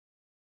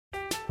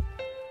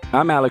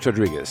I'm Alex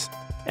Rodriguez.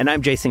 And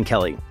I'm Jason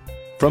Kelly.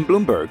 From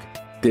Bloomberg,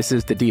 this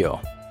is The Deal.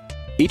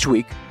 Each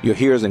week, you'll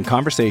hear us in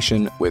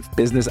conversation with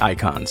business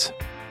icons.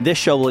 This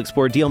show will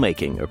explore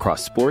deal-making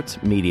across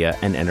sports, media,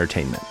 and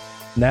entertainment.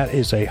 That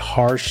is a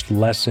harsh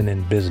lesson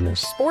in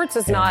business. Sports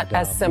is not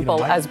as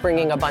simple as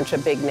bringing a bunch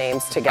of big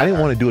names together. I didn't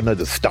want to do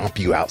another stomp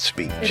you out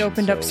speech. It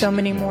opened up so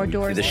many more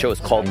doors. The show is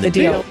called The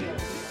Deal.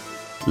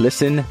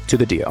 Listen to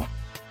The Deal.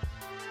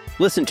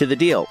 Listen to The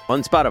Deal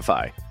on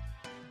Spotify.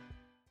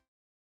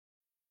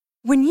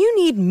 When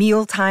you need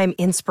mealtime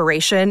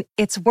inspiration,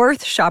 it's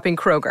worth shopping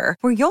Kroger,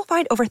 where you'll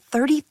find over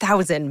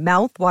 30,000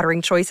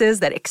 mouth-watering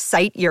choices that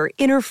excite your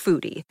inner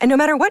foodie. And no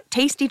matter what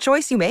tasty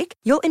choice you make,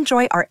 you'll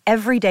enjoy our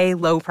everyday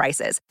low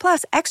prices,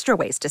 plus extra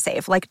ways to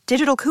save, like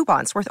digital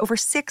coupons worth over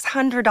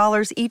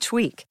 $600 each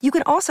week. You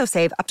can also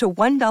save up to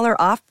 $1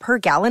 off per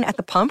gallon at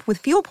the pump with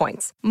fuel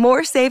points.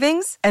 More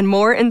savings and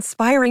more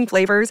inspiring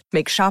flavors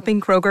make shopping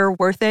Kroger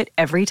worth it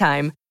every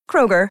time.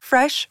 Kroger,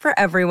 fresh for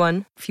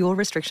everyone. Fuel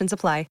restrictions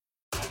apply.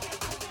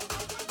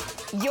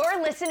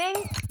 You're listening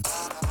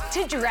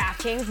to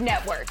DraftKings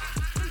Network.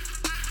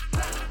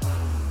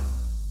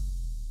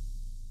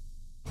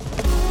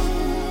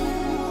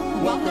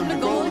 Welcome to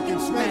Golic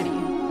and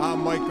Smitty.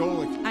 I'm Mike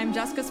Golic. I'm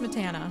Jessica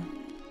Smetana.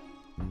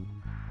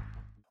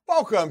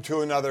 Welcome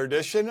to another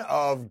edition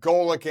of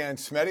Golic and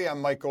Smitty.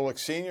 I'm Mike Golic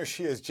Sr.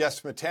 She is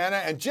Jess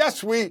Smetana. And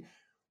Jess, we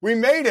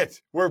made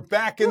it. We're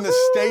back in the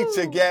States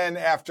again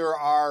after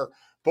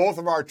both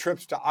of our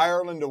trips to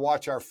Ireland to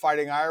watch our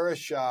Fighting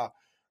Irish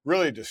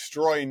really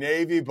destroy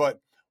Navy. But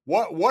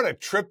what a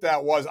trip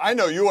that was. I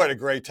know you had a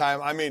great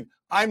time. I mean,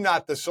 I'm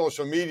not the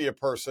social media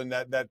person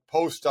that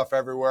posts stuff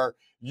everywhere.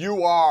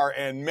 You are,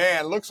 and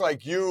man, looks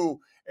like you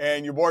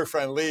and your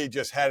boyfriend Lee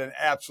just had an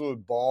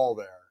absolute ball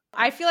there.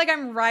 I feel like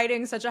I'm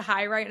riding such a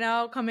high right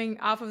now coming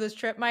off of this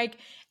trip, Mike.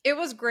 It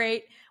was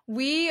great.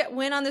 We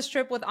went on this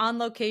trip with On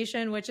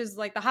Location, which is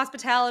like the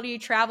hospitality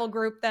travel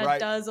group that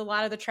does a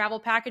lot of the travel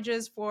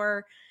packages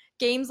for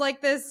games like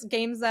this,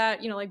 games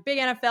that, like big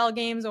NFL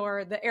games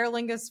or the Aer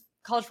Lingus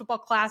College Football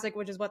Classic,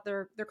 which is what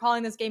they're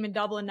calling this game in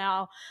Dublin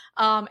now.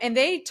 And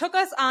they took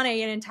us on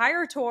an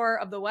entire tour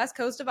of the west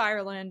coast of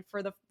Ireland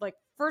for the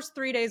first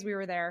 3 days we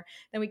were there.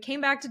 Then we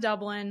came back to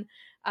Dublin,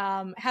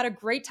 had a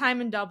great time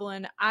in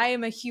Dublin. I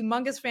am a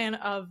humongous fan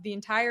of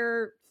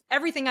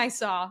everything I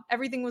saw.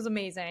 Everything was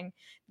amazing.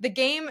 The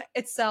game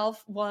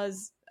itself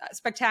was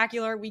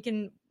spectacular. We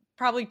can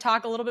probably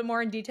talk a little bit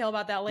more in detail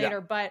about that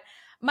later, but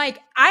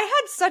Mike, I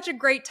had such a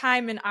great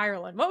time in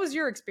Ireland. What was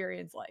your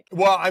experience like?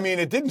 Well, I mean,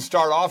 it didn't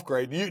start off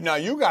great.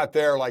 You got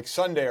there like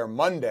Sunday or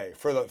Monday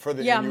for the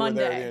and you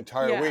Monday. were there the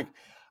entire week.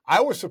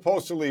 I was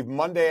supposed to leave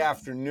Monday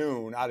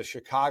afternoon out of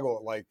Chicago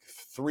at like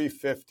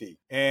 3:50,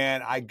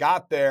 and I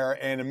got there,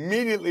 and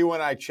immediately when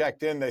I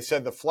checked in, they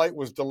said the flight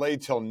was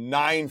delayed till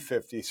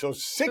 9:50, so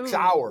 6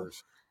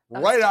 hours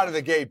right out of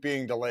the gate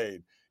being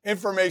delayed.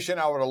 Information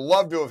I would have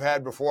loved to have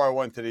had before I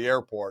went to the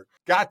airport.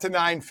 Got to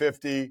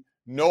 9:50.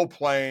 No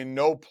plane.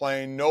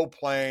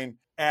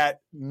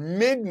 At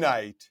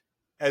midnight,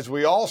 as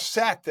we all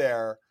sat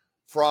there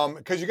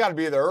because you got to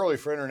be there early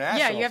for international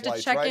flights. Yeah, you have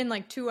to check in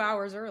like 2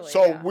 hours early.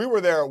 So we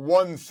were there at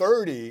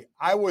 1:30.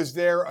 I was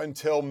there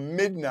until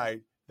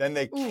midnight. Then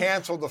they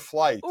canceled the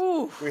flight.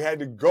 We had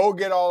to go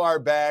get all our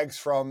bags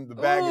from the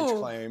baggage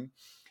claim.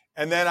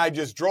 And then I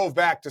just drove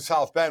back to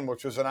South Bend,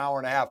 which was an hour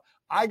and a half.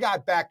 I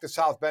got back to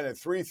South Bend at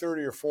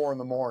 3:30 or 4 in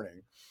the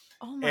morning.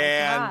 Oh, my God.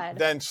 And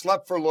then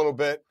slept for a little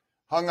bit.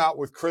 Hung out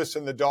with Chris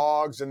and the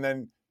dogs, and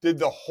then did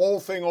the whole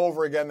thing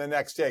over again the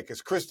next day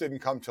because Chris didn't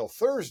come till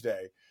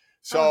Thursday.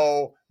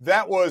 So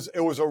it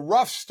was a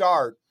rough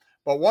start.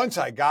 But once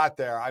I got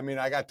there, I mean,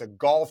 I got to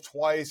golf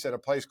twice at a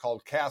place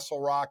called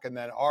Castle Rock and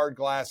then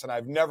Ardglass, and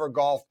I've never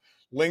golfed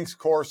links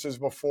courses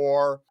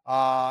before.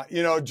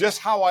 Just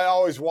how I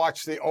always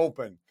watch the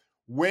Open.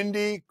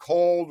 Windy,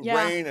 cold,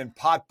 rain, and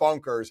pot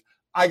bunkers.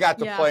 I got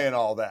to play in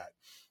all that.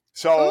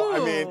 So, I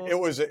mean, it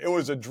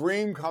was a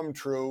dream come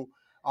true.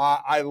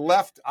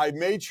 I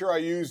made sure I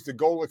used the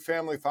Golic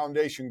Family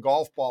Foundation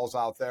golf balls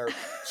out there.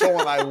 So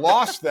when I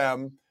lost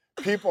them,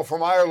 people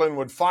from Ireland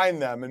would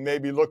find them and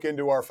maybe look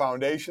into our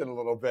foundation a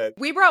little bit.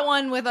 We brought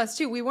one with us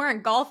too. We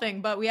weren't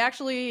golfing, but we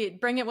actually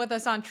bring it with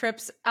us on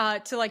trips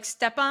to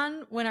step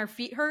on when our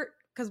feet hurt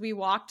because we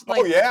walked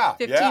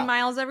 15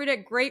 miles every day.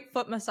 Great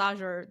foot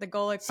massager, the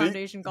Golic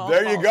Foundation golf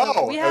there ball. You go.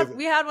 So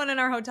we had one in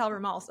our hotel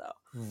room also.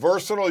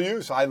 Versatile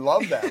use. I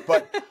love that.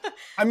 But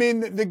I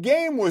mean, the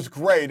game was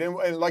great.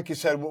 And like you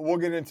said, we'll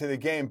get into the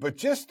game, but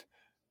just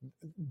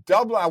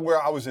Dublin,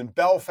 where I was in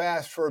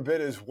Belfast for a bit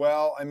as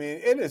well. I mean,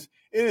 it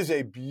is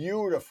a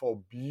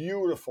beautiful,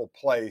 beautiful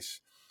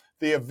place.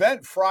 The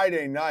event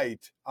Friday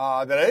night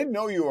that I didn't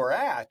know you were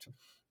at.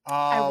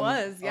 I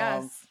was,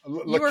 yes.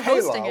 You were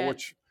hosting it.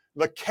 Which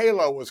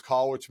Lakela was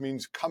called, which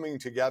means coming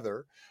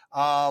together.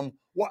 I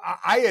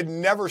had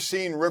never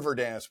seen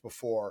Riverdance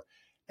before.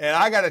 And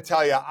I got to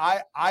tell you,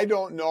 I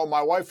don't know.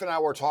 My wife and I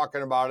were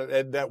talking about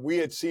it, that we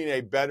had seen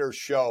a better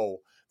show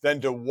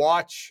than to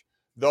watch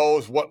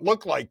those, what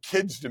look like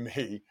kids to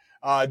me,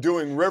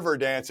 doing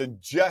Riverdance and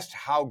just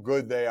how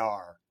good they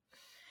are.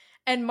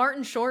 And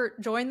Martin Short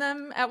joined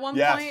them at one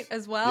point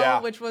as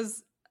well, which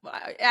was,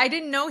 I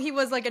didn't know he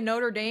was like a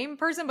Notre Dame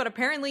person, but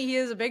apparently he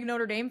is a big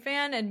Notre Dame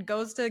fan and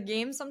goes to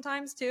games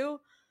sometimes too.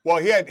 Well,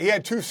 he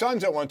had two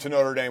sons that went to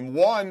Notre Dame.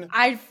 One,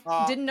 I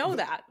didn't know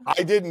that.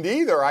 I didn't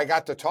either. I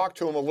got to talk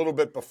to him a little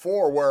bit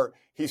before where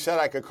he said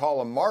I could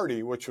call him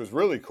Marty, which was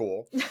really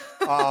cool.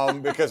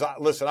 Because,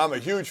 listen, I'm a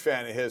huge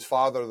fan of his,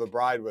 Father of the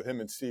Bride, with him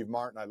and Steve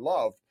Martin. I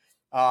loved.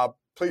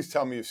 Please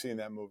tell me you've seen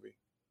that movie.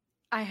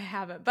 I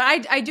haven't,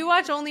 but I do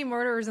watch Only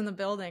Murderers in the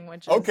Building,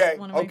 which is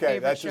one of my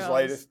favorite that's shows. His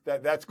latest.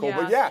 That's cool.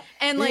 Yeah. But yeah,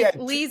 and like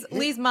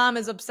Lee's mom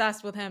is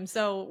obsessed with him.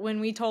 So when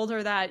we told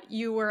her that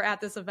you were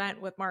at this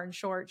event with Martin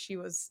Short, she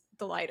was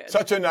delighted.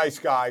 Such a nice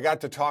guy. I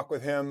got to talk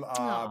with him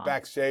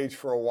backstage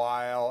for a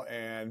while,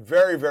 and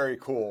very, very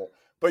cool.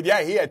 But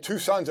yeah, he had two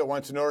sons that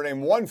went to Notre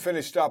Dame. One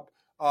finished up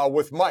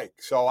with Mike,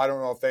 so I don't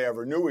know if they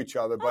ever knew each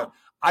other, but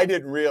I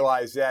didn't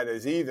realize that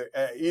as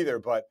either.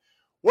 But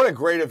what a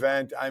great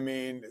event. I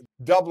mean,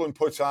 Dublin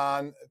puts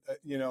on,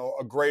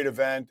 a great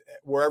event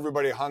where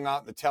everybody hung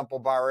out in the Temple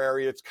Bar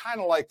area. It's kind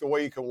of like the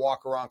way you can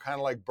walk around, kind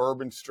of like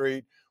Bourbon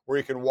Street, where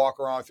you can walk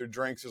around with your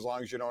drinks as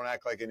long as you don't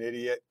act like an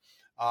idiot.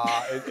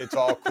 It's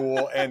all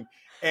cool.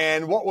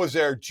 And what was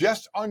there?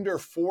 Just under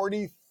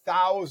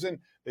 40,000.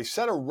 They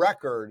set a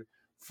record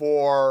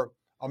for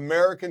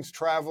Americans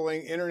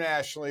traveling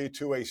internationally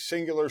to a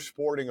singular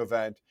sporting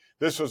event.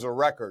 This was a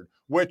record,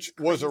 which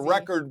was a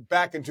record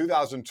back in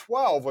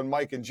 2012 when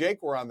Mike and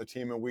Jake were on the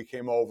team and we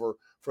came over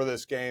for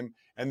this game,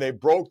 and they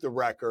broke the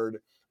record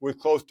with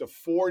close to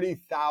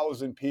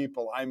 40,000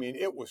 people. I mean,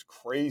 it was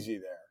crazy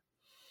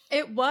there.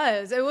 It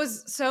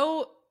was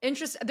so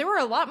interesting. There were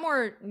a lot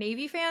more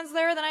Navy fans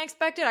there than I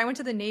expected. I went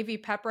to the Navy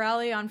pep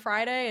rally on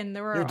Friday, and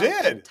there were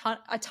a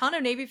ton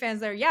of Navy fans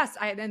there. Yes,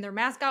 and their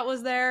mascot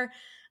was there.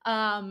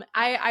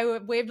 I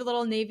waved a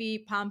little Navy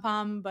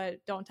pom-pom,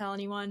 but don't tell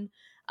anyone.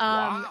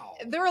 Wow.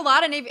 There were a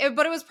lot of Navy,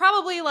 but it was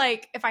probably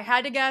like, if I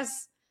had to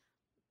guess,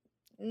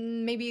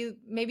 maybe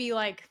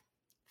like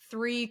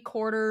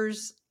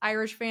 3/4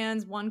 Irish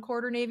fans,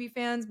 1/4 Navy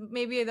fans.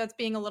 Maybe that's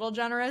being a little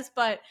generous,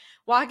 but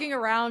walking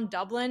around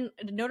Dublin,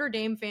 Notre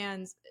Dame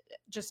fans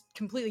just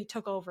completely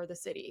took over the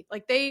city.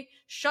 Like, they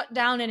shut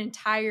down an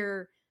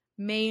entire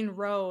main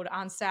road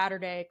on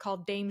Saturday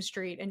called Dame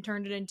Street and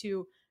turned it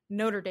into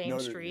Notre Dame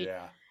Street.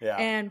 Yeah.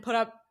 And put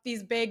up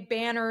these big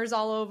banners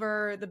all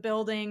over the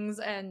buildings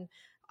and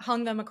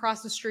hung them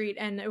across the street.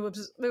 And it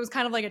was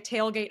kind of like a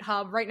tailgate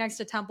hub right next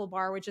to Temple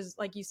Bar, which is,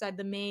 like you said,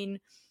 the main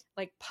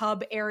like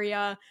pub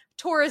area,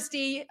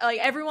 touristy. Like,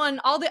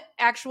 everyone, all the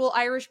actual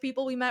Irish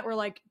people we met were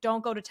like,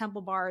 don't go to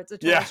Temple Bar, it's a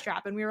tourist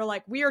trap. And we were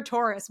like, we are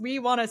tourists, we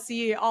want to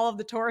see all of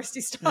the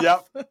touristy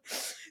stuff. Yep.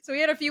 So we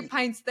had a few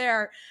pints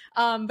there,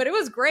 but it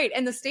was great.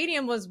 And the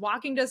stadium was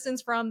walking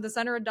distance from the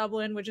center of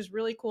Dublin, which is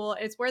really cool.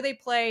 It's where they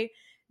play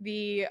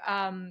the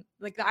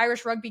like the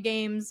Irish rugby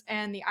games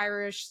and the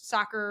Irish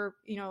soccer,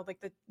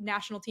 like the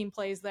national team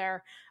plays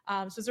there.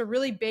 So it's a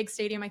really big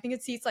stadium. I think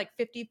it seats like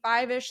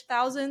 55-ish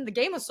thousand. The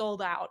game was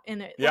sold out,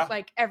 and it looked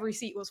like every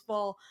seat was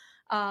full.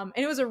 And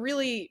it was a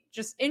really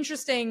just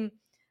interesting,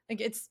 like,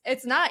 it's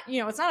not,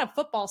 it's not a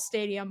football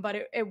stadium, but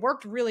it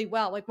worked really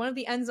well. Like, one of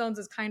the end zones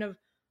is kind of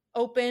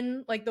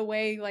open, like the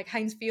way like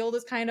Heinz Field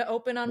is kind of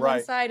open on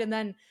one side, and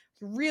then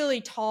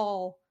really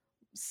tall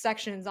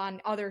sections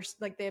on others,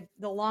 like the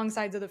long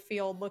sides of the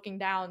field looking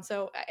down.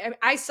 So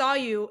I saw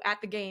you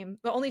at the game.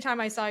 The only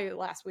time I saw you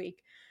last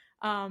week,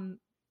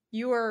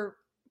 you were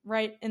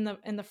right in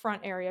the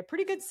front area.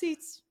 Pretty good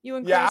seats. You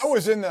and Chris. Yeah,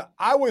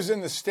 I was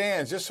in the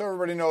stands. Just so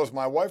everybody knows,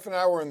 my wife and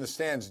I were in the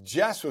stands.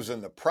 Jess was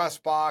in the press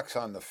box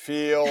on the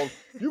field.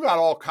 You got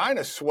all kind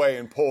of sway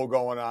and pull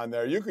going on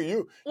there.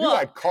 You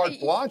got carte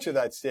blanche of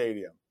that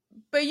stadium.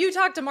 But you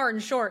talked to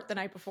Martin Short the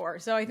night before,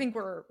 so I think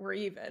we're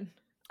even.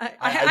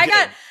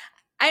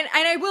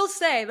 I will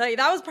say, like,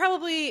 that was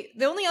probably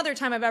the only other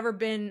time I've ever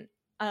been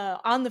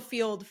on the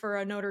field for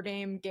a Notre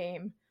Dame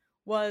game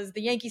was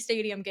the Yankee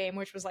Stadium game,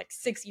 which was like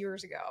 6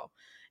 years ago.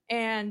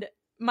 And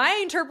my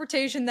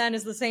interpretation then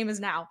is the same as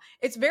now.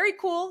 It's very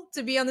cool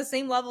to be on the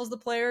same level as the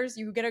players.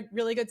 You get a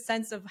really good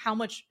sense of how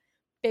much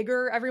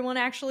bigger everyone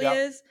actually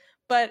is,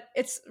 but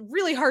it's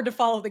really hard to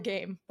follow the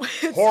game.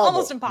 It's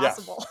almost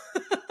impossible.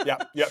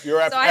 Yes. Yep.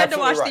 You're absolutely right. So I had to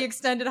watch the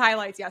extended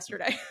highlights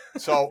yesterday.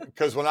 So,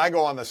 because when I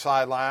go on the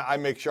sideline, I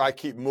make sure I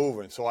keep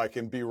moving so I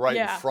can be right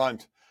in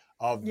front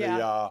of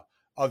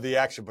the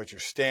action. But you're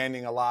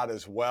standing a lot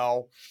as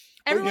well.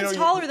 Everyone's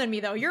taller than me,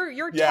 though.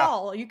 You're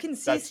tall. You can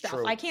see stuff.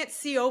 True. I can't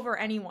see over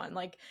anyone.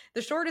 Like,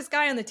 the shortest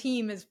guy on the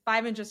team is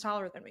 5 inches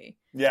taller than me.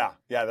 Yeah,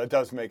 that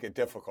does make it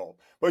difficult.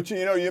 But,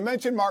 you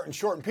mentioned Martin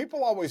Short, and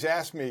people always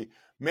ask me,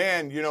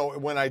 man,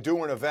 when I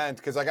do an event,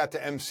 because I got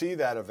to MC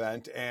that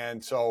event,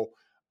 and so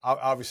I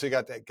obviously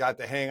got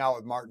to hang out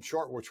with Martin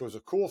Short, which was a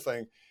cool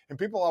thing. And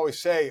people always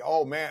say,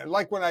 oh, man,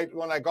 like when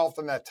I golfed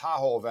in that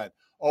Tahoe event,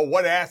 oh,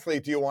 what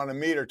athlete do you want to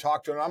meet or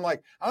talk to? And I'm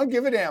like, I don't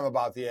give a damn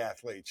about the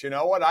athletes. You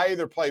know what? I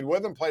either played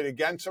with them, played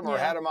against them, or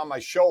had them on my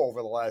show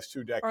over the last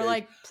 2 decades. Or,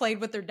 like,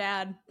 played with their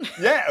dad.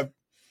 Yeah.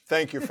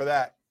 Thank you for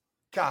that.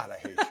 God, I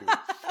hate you.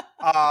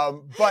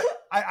 But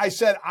I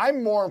said,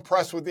 I'm more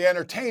impressed with the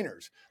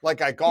entertainers.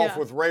 Like I golf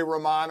with Ray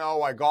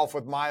Romano, I golf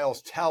with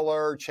Miles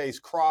Teller, Chase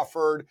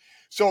Crawford.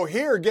 So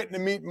here, getting to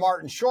meet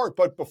Martin Short.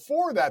 But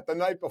before that, the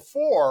night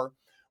before,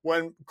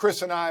 when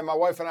Chris and I, my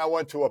wife and I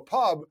went to a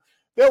pub,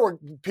 there were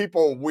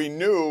people we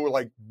knew,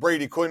 like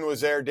Brady Quinn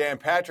was there, Dan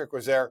Patrick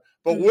was there,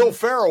 but Will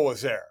Ferrell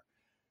was there.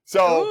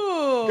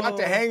 So got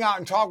to hang out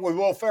and talk with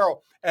Will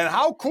Ferrell. And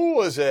how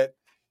cool is it?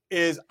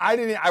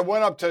 I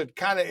went up to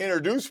kind of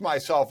introduce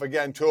myself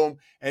again to him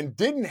and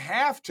didn't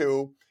have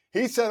to.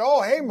 He said,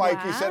 "Oh, hey,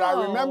 Mike." Wow. He said,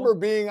 "I remember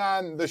being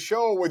on the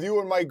show with you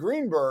and Mike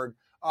Greenberg,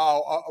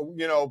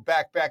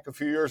 back a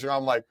few years ago."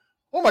 I'm like,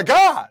 oh my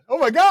God.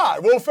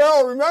 Will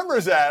Ferrell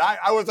remembers that.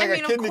 I was like a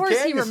kid in the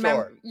candy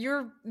store.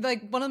 You're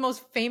like one of the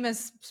most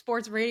famous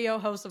sports radio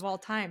hosts of all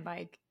time,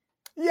 Mike.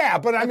 Yeah,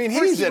 but I mean,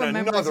 he's in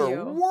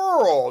another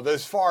world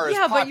as far as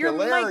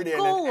popularity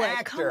and an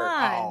actor. Come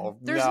on.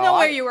 There's no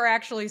way you were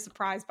actually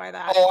surprised by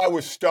that. Oh, I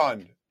was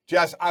stunned.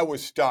 Jess, I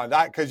was stunned.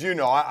 Because,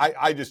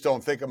 I just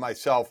don't think of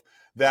myself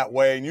that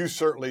way. And you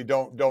certainly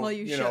don't let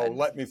me think of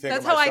myself that way.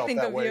 That's how I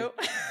think of you.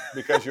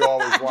 Because you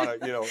always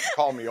want to,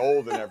 call me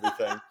old and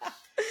everything.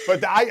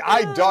 But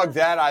I dug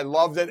that. I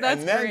loved it.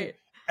 That's great.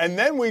 And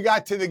then we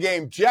got to the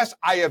game. Jess,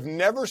 I have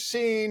never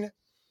seen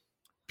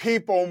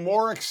people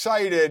more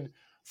excited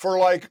for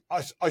like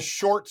a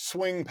short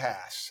swing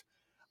pass.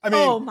 I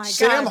mean,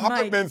 Sam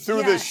Hartman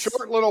threw this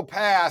short little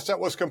pass that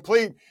was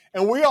complete,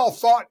 and we all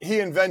thought he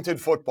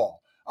invented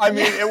football. I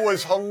mean, it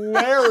was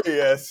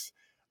hilarious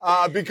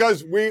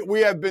because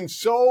we have been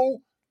so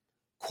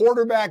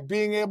quarterback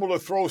being able to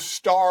throw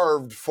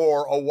starved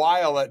for a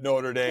while at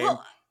Notre Dame.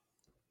 Well,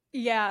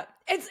 yeah,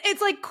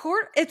 it's like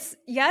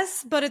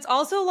but it's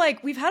also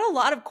like we've had a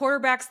lot of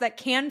quarterbacks that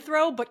can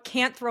throw but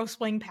can't throw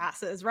swing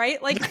passes,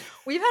 right? Like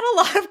we've had a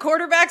lot of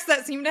quarterbacks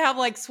that seem to have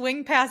like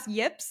swing pass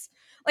yips.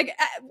 Like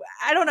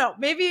I don't know,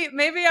 maybe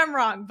I'm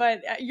wrong,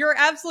 but you're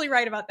absolutely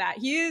right about that.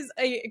 He is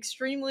a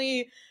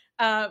extremely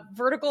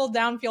vertical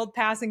downfield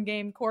passing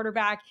game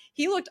quarterback.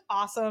 He looked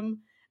awesome,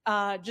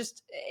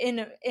 just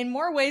in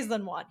more ways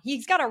than one.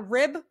 He's got a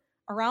rib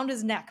around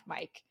his neck,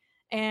 Mike.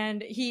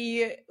 And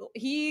he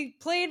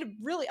played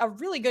a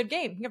really good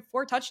game. He had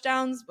 4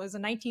 touchdowns, was a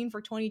 19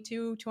 for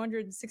 22,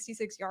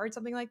 266 yards,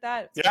 something like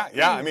that.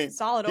 Yeah. I mean,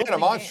 solid. He had a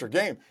monster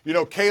game.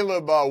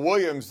 Caleb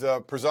Williams,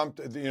 the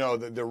presumptive,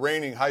 the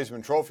reigning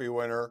Heisman Trophy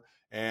winner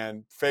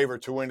and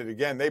favorite to win it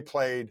again. They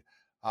played.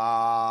 Who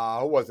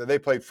was it? They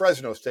played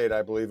Fresno State,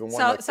 I believe, and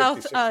won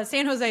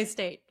San Jose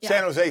State. Yeah.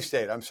 San Jose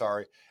State. I'm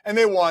sorry, and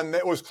they won.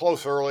 It was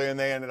close early, and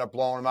they ended up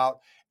blowing them out.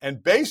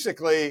 And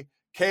basically,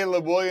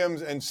 Caleb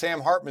Williams and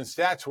Sam Hartman's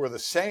stats were the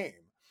same.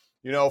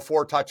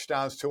 4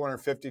 touchdowns,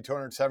 250,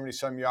 270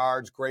 some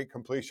yards, great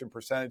completion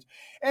percentage.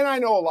 And I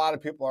know a lot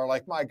of people are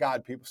like, my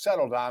God, people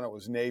settle down. It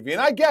was Navy.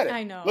 And I get it.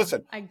 I know.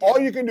 Listen, all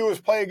you can do is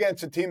play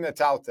against a team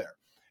that's out there.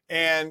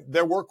 And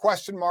there were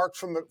question marks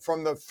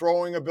from the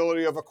throwing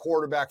ability of a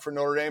quarterback for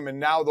Notre Dame. And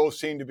now those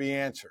seem to be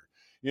answered.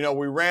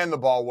 We ran the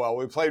ball well.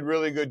 We played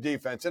really good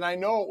defense. And I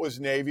know it was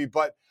Navy,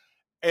 but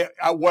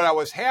what I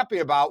was happy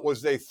about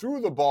was they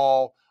threw the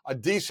ball a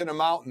decent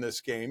amount in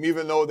this game,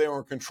 even though they were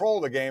in control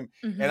of the game.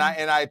 Mm-hmm.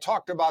 And I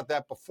talked about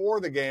that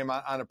before the game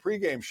on a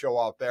pregame show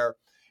out there.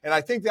 And I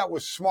think that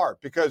was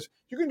smart because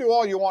you can do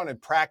all you want in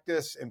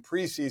practice and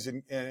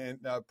preseason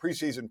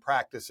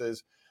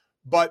practices,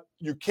 but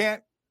you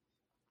can't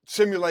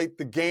simulate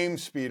the game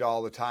speed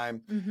all the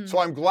time. Mm-hmm. So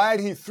I'm glad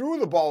he threw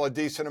the ball a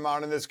decent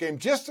amount in this game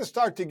just to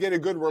start to get a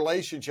good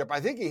relationship. I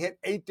think he hit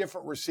 8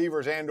 different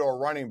receivers and/or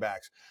running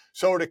backs.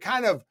 So to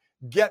kind of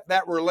get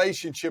that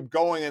relationship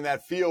going and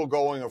that feel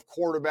going of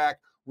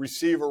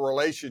quarterback-receiver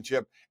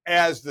relationship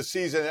as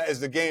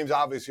the games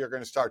obviously are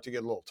going to start to get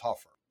a little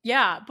tougher.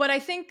 Yeah, but I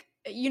think,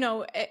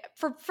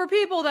 for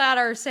people that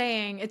are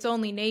saying it's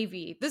only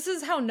Navy, this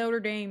is how Notre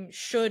Dame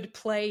should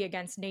play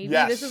against Navy.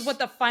 Yes. This is what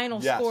the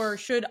final score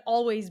should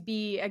always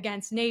be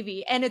against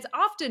Navy, and it's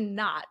often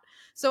not.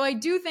 So I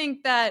do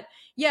think that,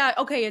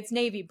 it's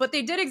Navy, but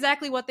they did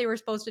exactly what they were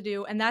supposed to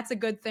do, and that's a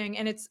good thing.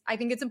 And I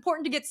think it's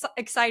important to get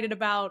excited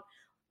about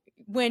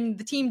when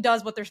the team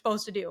does what they're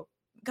supposed to do.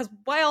 Because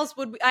why else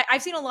would we?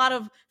 I've seen a lot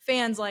of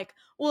fans like,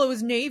 well, it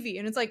was Navy.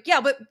 And it's like, yeah,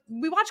 but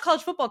we watch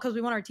college football because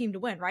we want our team to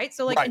win, right?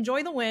 So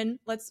enjoy the win.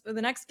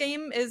 The next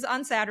game is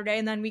on Saturday,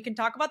 and then we can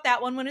talk about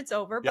that one when it's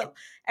over. Yep. But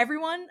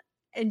everyone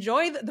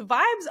enjoy the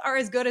vibes are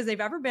as good as they've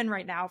ever been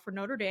right now for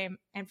Notre Dame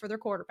and for their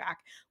quarterback.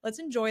 Let's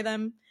enjoy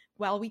them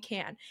while we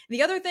can.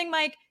 The other thing,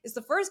 Mike, is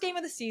the first game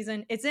of the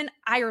season. It's in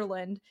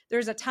Ireland.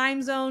 There's a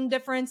time zone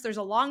difference. There's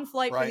a long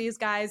flight for these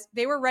guys.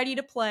 They were ready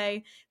to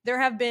play. There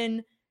have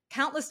been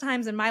countless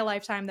times in my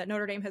lifetime that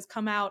Notre Dame has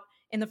come out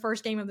in the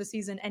first game of the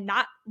season and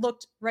not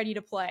looked ready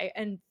to play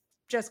and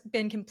just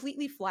been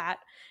completely flat.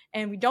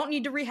 And we don't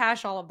need to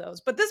rehash all of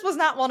those. But this was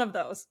not one of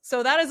those.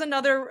 So that is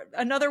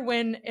another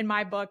win in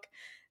my book.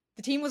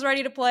 The team was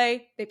ready to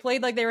play. They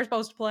played like they were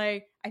supposed to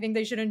play. I think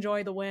they should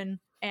enjoy the win.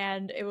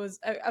 and it was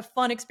a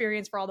fun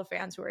experience for all the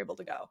fans who were able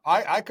to go.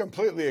 I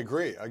completely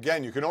agree.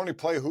 Again, you can only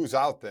play who's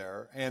out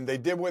there, and they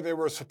did what they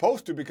were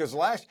supposed to because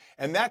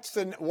that's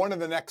one of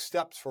the next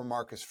steps for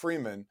Marcus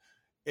Freeman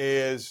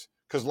is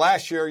because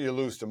last year you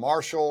lose to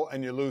Marshall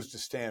and you lose to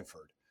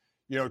Stanford.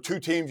 2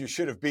 teams you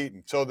should have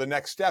beaten. So the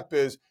next step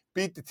is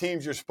beat the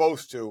teams you're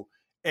supposed to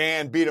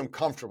and beat them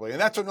comfortably.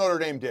 And that's what Notre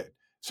Dame did.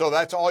 So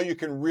that's all you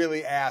can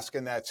really ask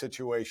in that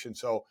situation.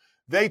 So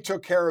they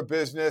took care of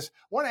business.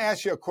 I want to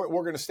ask you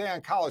we're going to stay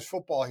on college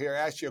football here,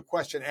 ask you a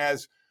question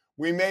as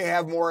we may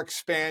have more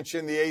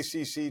expansion, the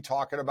ACC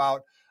talking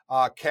about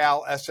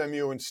Cal,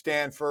 SMU, and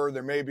Stanford.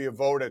 There may be a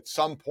vote at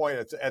some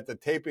point at the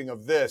taping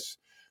of this.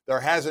 There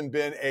hasn't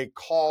been a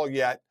call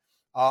yet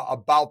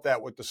about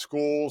that with the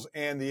schools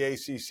and the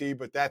ACC,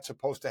 but that's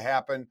supposed to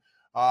happen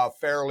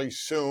fairly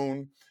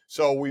soon.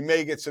 So we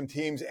may get some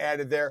teams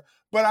added there.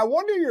 But I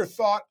wonder your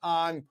thought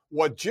on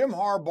what Jim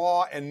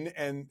Harbaugh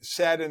and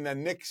said, and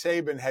then Nick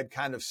Saban had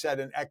kind of said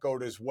and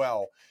echoed as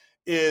well,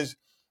 is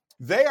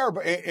they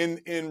are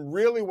in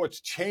really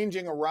what's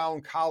changing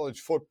around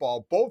college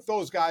football. Both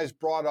those guys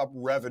brought up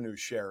revenue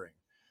sharing,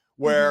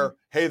 where,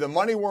 hey, the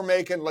money we're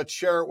making, let's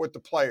share it with the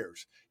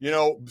players.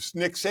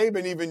 Nick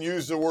Saban even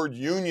used the word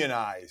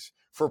unionize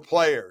for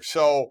players.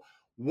 So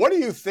what do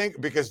you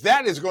think? Because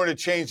that is going to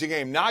change the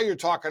game. Now you're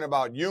talking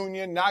about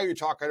union. Now you're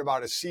talking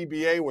about a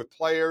CBA with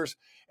players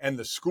and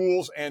the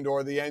schools and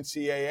or the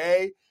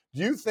NCAA.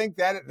 Do you think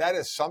that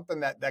is something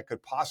that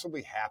could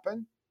possibly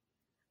happen?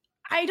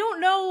 I don't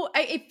know.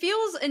 It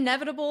feels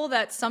inevitable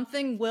that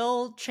something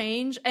will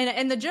change.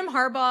 And the Jim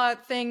Harbaugh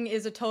thing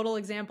is a total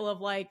example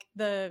of like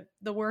the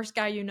worst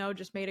guy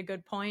just made a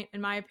good point,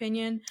 in my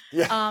opinion.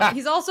 Yeah.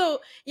 He's also,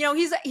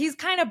 he's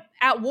kind of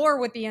at war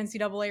with the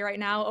NCAA right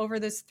now over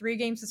this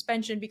 3-game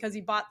suspension because he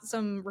bought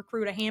some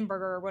recruit a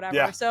hamburger or whatever.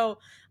 Yeah. So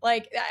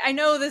like, I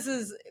know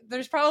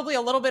there's probably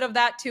a little bit of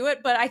that to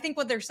it, but I think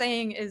what they're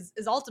saying is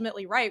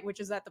ultimately right, which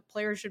is that the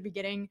players should be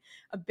getting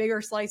a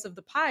bigger slice of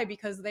the pie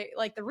because they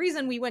like the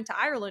reason we went to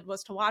Ireland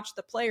was to watch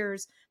the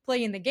players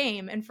play in the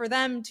game, and for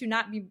them to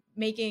not be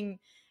making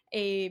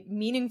a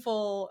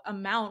meaningful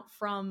amount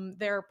from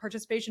their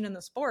participation in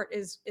the sport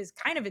is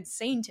kind of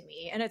insane to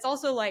me. And it's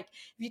also like,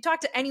 if you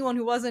talk to anyone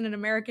who wasn't an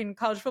American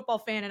college football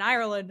fan in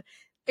Ireland,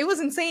 it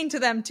was insane to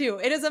them too.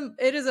 It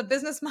is a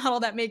business model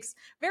that makes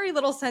very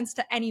little sense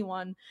to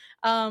anyone.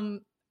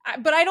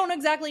 But I don't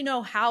exactly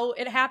know how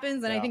it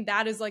happens. And I think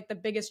that is like the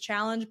biggest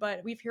challenge.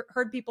 But we've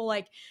heard people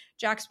like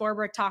Jack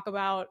Swarbrick talk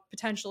about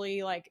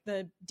potentially like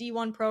the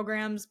D1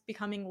 programs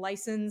becoming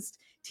licensed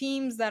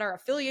teams that are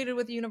affiliated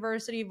with the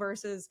university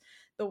versus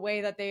the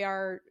way that they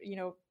are,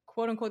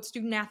 quote unquote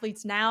student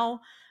athletes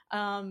now.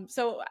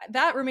 So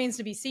that remains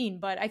to be seen.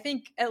 But I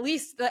think at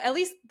least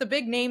the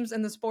big names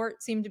in the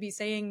sport seem to be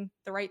saying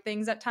the right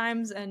things at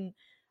times. And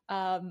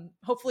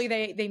hopefully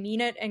they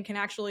mean it and can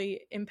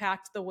actually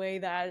impact the way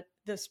that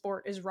the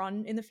sport is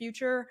run in the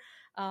future.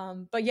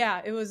 But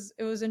yeah, it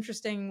was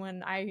interesting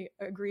when I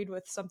agreed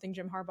with something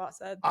Jim Harbaugh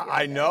said.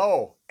 I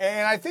know.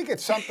 And I think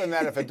it's something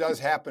that if it does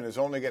happen is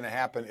only going to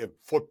happen if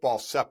football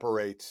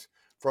separates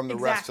from the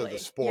rest of the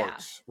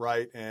sports,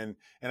 right? And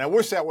I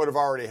wish that would have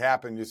already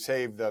happened. You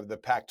saved the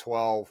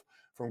Pac-12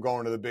 from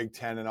going to the Big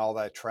Ten and all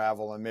that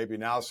travel, and maybe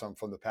now some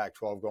from the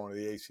Pac-12 going to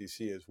the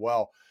ACC as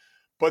well.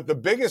 But the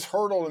biggest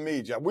hurdle to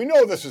me, Jeff, we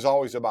know this is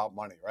always about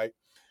money, right?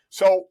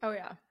 So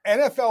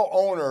NFL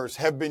owners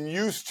have been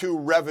used to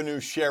revenue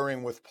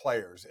sharing with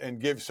players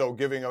and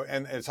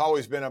and it's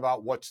always been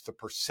about what's the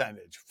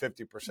percentage,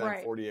 50%,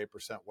 right. 48%,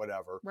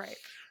 whatever. Right.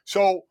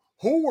 So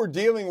who we're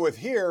dealing with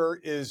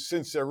here is,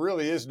 since there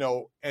really is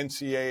no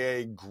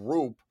NCAA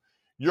group,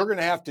 you're going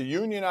to have to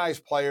unionize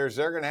players.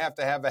 They're going to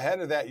have a head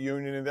of that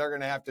union, and they're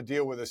going to have to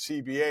deal with a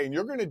CBA, and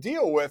you're going to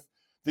deal with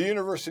the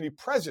university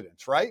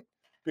presidents, right?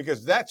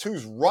 Because that's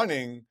who's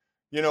running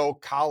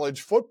college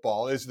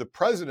football, is the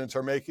presidents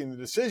are making the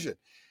decision.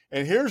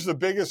 And here's the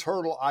biggest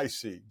hurdle I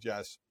see,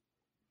 Jess,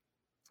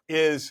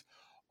 is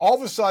all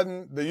of a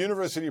sudden the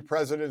university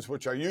presidents,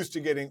 which are used to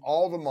getting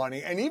all the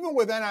money, and even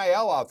with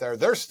NIL out there,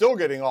 they're still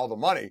getting all the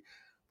money.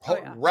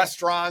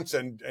 Restaurants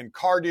and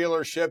car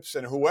dealerships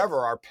and whoever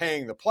are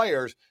paying the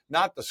players,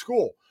 not the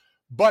school.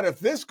 But if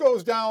this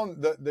goes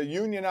down the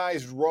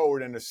unionized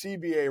road and the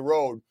CBA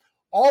road,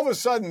 all of a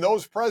sudden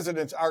those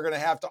presidents are going to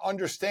have to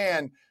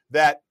understand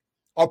that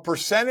a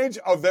percentage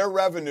of their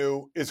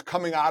revenue is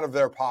coming out of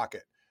their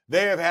pocket.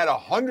 They have had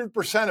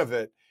 100% of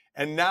it,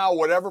 and now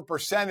whatever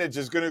percentage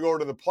is going to go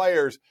to the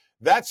players,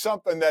 that's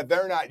something that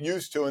they're not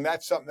used to, and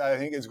that's something that I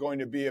think is going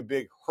to be a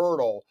big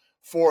hurdle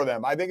for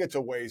them. I think it's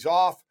a ways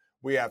off.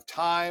 We have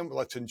time.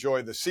 Let's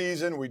enjoy the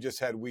season. We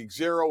just had week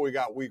 0. We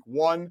got week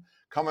 1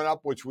 coming up,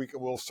 which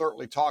we'll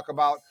certainly talk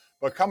about.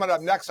 But coming up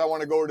next, I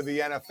want to go to the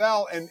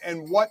NFL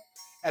and what,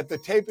 at the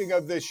taping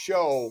of this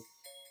show,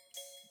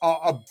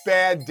 a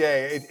bad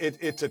day.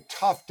 It's a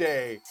tough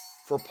day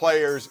for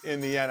players in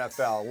the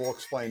NFL. We'll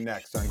explain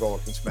next on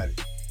Gauff and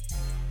Smetty.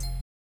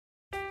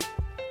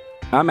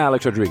 I'm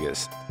Alex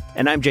Rodriguez.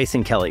 And I'm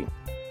Jason Kelly.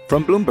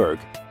 From Bloomberg,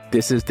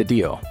 this is The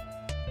Deal.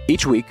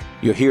 Each week,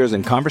 you'll hear us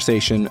in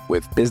conversation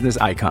with business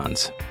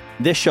icons.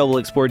 This show will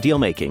explore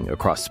deal-making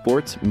across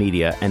sports,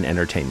 media, and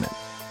entertainment.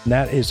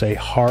 That is a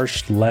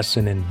harsh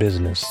lesson in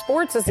business.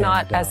 Sports is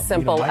not as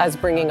simple as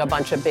bringing a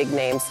bunch of big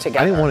names together.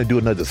 I didn't want to do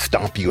another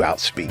stomp you out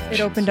speech. It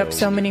opened up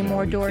so many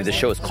more doors. The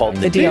show is called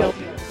The Deal.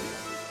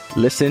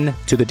 Listen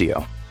to the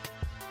deal.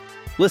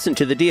 Listen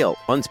to The Deal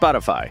on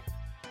Spotify.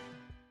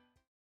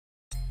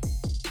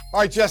 All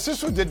right, Jess,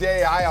 this was the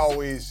day I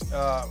always,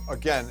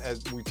 again,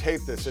 as we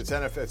tape this,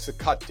 it's a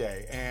cut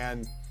day.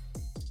 And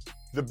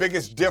the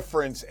biggest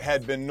difference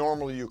had been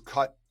normally you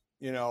cut,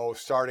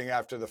 starting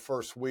after the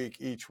first week,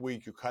 each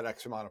week you cut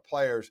X amount of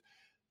players.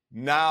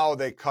 Now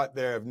they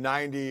have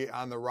 90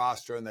 on the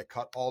roster and they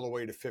cut all the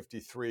way to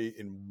 53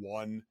 in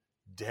one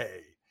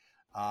day.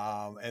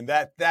 And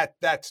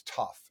that's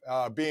tough.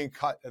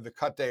 The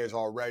cut day is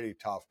already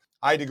tough.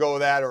 I had to go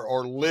that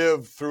or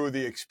live through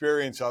the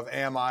experience of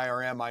am I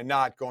or am I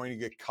not going to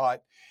get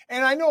cut?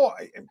 And I know,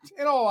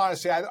 in all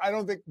honesty, I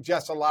don't think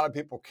just a lot of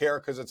people care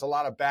because it's a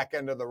lot of back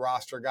end of the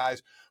roster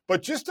guys.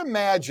 But just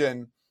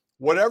imagine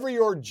whatever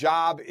your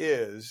job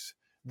is,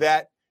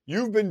 that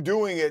you've been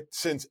doing it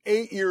since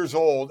 8 years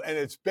old and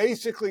it's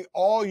basically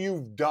all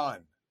you've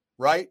done,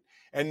 right?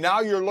 And now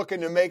you're looking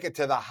to make it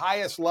to the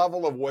highest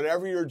level of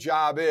whatever your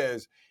job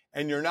is,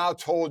 and you're now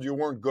told you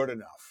weren't good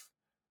enough,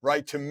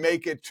 right, to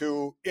make it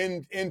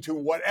into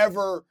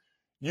whatever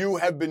you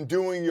have been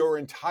doing your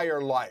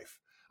entire life.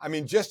 I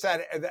mean, just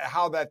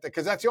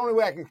because that's the only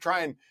way I can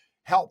try and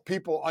help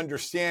people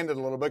understand it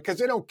a little bit, because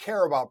they don't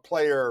care about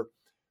player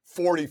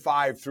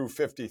 45 through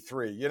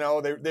 53.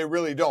 They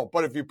really don't.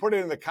 But if you put it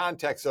in the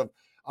context of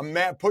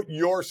put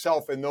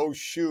yourself in those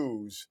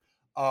shoes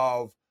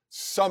of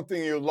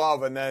something you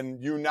love, and then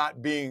you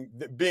not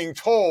being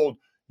told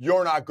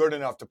you're not good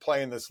enough to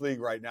play in this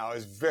league right now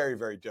is very,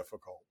 very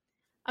difficult.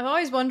 I've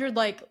always wondered,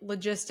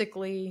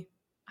 logistically,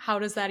 how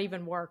does that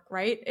even work,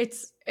 right?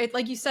 It's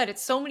like you said,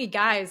 it's so many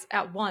guys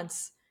at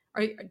once.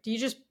 Do you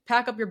just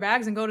pack up your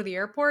bags and go to the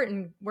airport,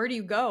 and where do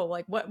you go?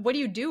 What do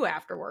you do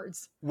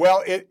afterwards?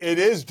 Well, it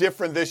is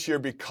different this year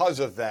because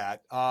of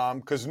that.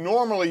 Because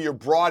normally you're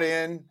brought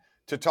in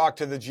to talk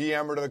to the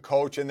GM or to the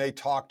coach, and they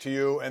talk to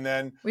you, and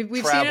then we've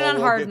seen it on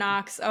Hard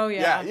Knocks. Oh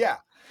yeah, yeah,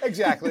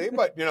 exactly.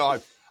 But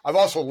I've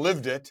also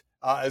lived it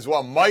as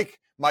well. Mike,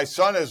 my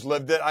son, has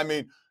lived it. I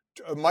mean,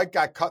 Mike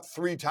got cut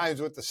 3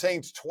 times with the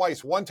Saints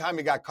twice. One time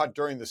he got cut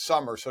during the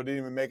summer, so didn't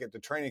even make it to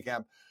training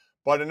camp.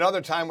 But another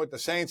time with the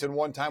Saints and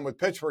one time with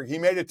Pittsburgh, he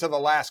made it to the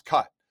last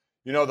cut.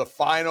 The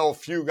final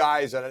few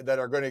guys that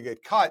are going to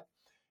get cut,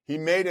 he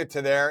made it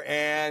to there.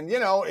 And,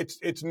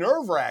 it's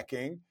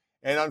nerve-wracking.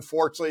 And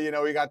unfortunately,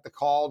 he got the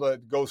call to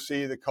go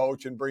see the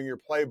coach and bring your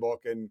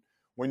playbook, and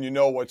when you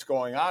know what's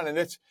going on. And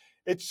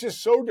it's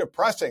just so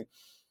depressing.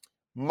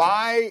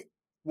 My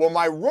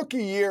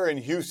rookie year in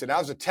Houston, I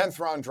was a 10th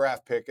round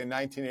draft pick in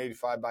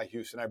 1985 by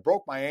Houston. I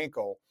broke my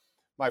ankle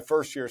my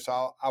first year,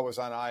 so I was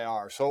on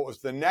IR. So it was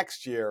the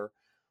next year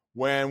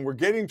when we're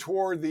getting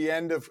toward the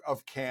end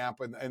of camp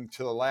and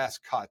to the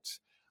last cuts.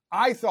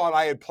 I thought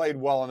I had played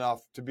well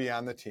enough to be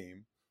on the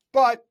team,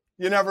 but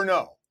you never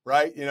know,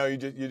 right? You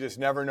just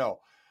never know.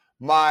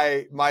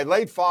 My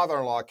late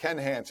father-in-law, Ken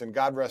Hansen,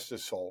 God rest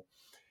his soul,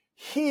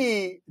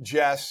 he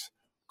just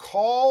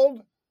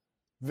called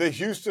the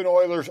Houston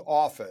Oilers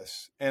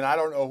office, and I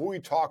don't know who he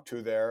talked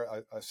to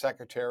there, a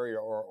secretary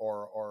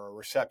or a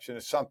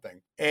receptionist,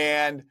 something,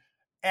 and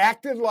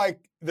acted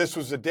like this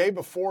was the day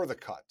before the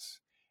cuts,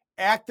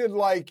 acted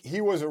like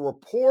he was a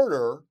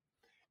reporter,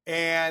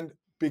 and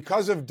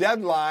because of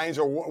deadlines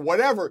or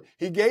whatever,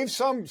 he gave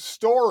some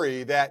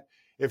story that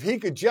if he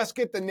could just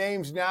get the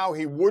names now,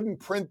 he wouldn't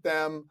print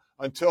them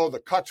until the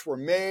cuts were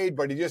made,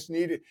 but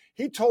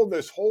he told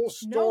this whole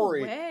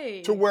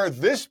story to where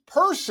this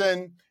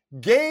person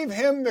gave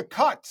him the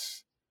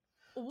cuts.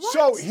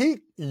 What?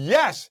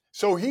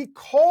 So he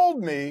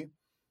called me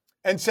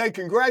and said,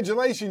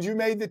 "Congratulations, you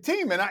made the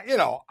team." And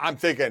I'm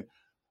thinking,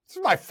 this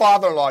is my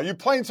father-in-law. You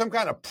playing some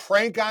kind of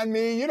prank on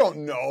me? You don't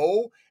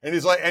know. And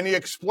he's like, and he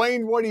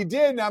explained what he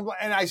did.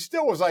 And I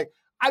still was like,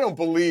 I don't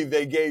believe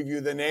they gave you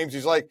the names.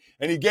 He's like,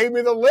 and he gave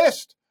me the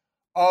list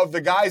of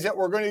the guys that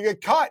were going to get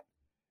cut.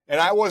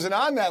 And I wasn't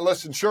on that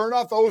list. And sure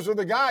enough, those were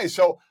the guys.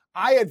 So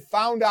I had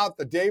found out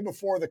the day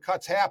before the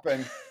cuts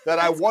happened that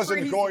I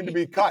wasn't going to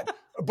be cut.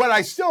 But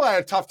I still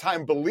had a tough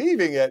time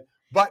believing it.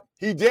 But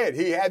he did.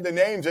 He had the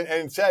names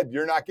and said,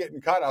 "You're not getting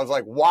cut." I was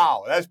like,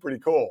 wow, that's pretty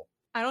cool.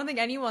 I don't think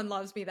anyone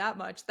loves me that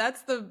much.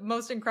 That's the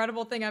most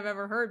incredible thing I've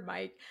ever heard,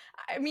 Mike.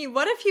 I mean,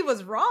 what if he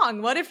was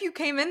wrong? What if you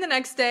came in the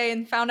next day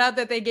and found out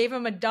that they gave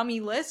him a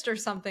dummy list or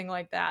something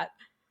like that?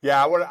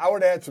 Yeah, I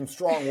would add some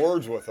strong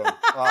words with him.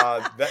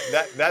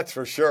 That's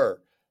for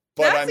sure.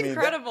 But that's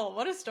incredible.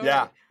 What a story.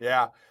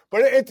 Yeah.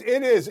 But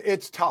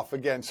it's tough.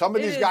 Again, some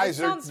of these guys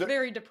sounds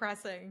very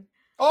depressing.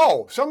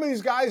 Oh, some of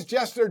these guys,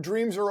 just their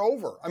dreams are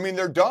over. I mean,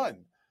 they're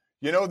done.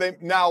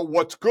 Now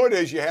what's good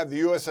is you have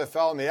the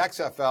USFL and the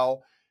XFL.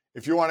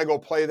 If you want to go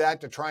play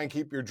that to try and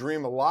keep your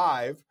dream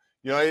alive,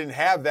 I didn't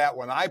have that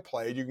when I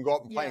played. You can go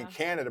up and play in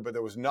Canada, but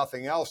there was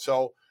nothing else.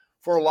 So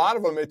for a lot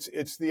of them,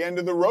 it's the end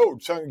of the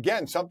road. So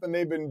again, something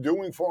they've been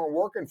doing for and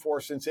working for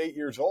since 8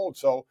 years old.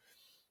 So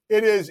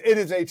it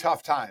is a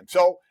tough time.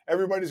 So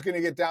everybody's going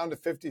to get down to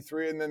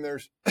 53, and then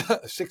there's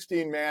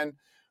 16-man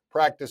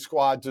practice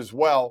squads as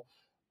well.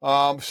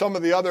 Some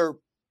of the other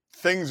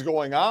things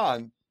going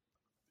on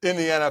in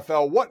the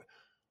NFL, what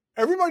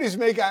everybody's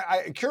making,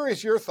 I'm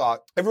curious your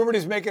thought.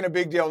 Everybody's making a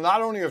big deal,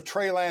 not only of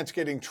Trey Lance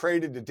getting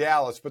traded to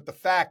Dallas, but the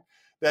fact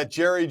that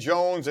Jerry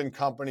Jones and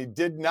company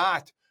did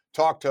not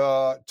talk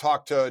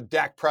to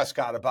Dak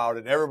Prescott about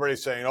it.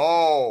 Everybody's saying,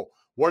 oh,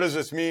 what does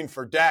this mean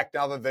for Dak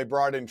now that they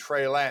brought in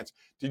Trey Lance?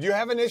 Did you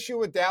have an issue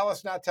with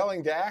Dallas not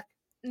telling Dak?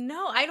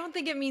 No, I don't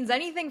think it means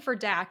anything for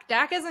Dak.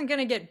 Dak isn't going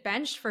to get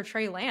benched for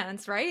Trey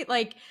Lance, right?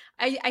 Like,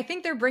 I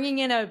think they're bringing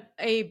in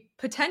a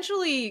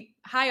potentially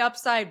high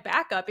upside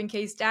backup in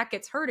case Dak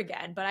gets hurt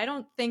again. But I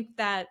don't think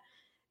that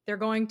they're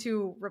going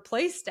to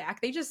replace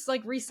Dak. They just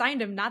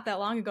re-signed him not that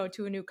long ago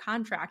to a new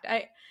contract.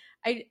 I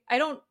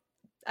don't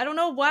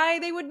know why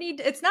they would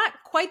need. It's not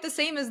quite the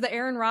same as the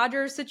Aaron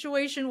Rodgers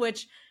situation,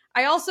 which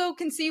I also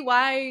can see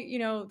why,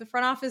 the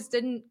front office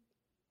didn't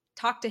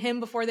talk to him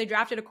before they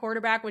drafted a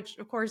quarterback, which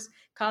of course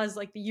caused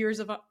the years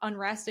of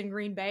unrest in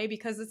Green Bay,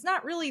 because it's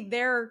not really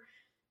their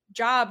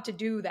job to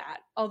do that.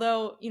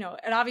 Although,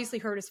 it obviously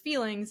hurt his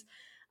feelings.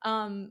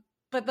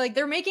 But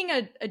they're making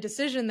a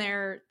decision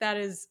there that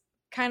is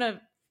kind of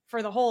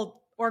for the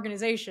whole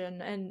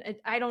organization. And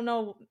I don't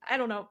know.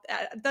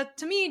 That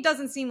to me, it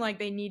doesn't seem like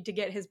they need to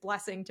get his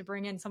blessing to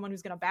bring in someone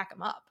who's going to back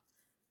him up.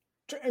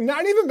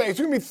 Not even, it's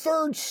going to be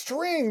third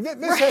string.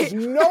 This has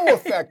no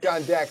effect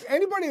on Dak.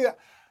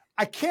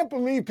 I can't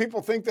believe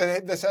people think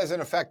that this has an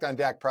effect on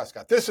Dak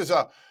Prescott. This is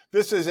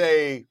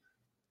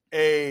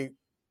a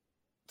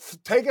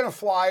taking a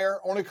flyer,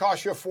 only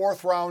cost you a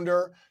 4th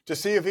rounder to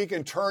see if he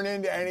can turn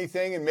into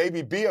anything and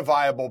maybe be a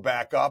viable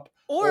backup.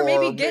 Or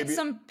maybe get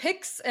some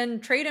picks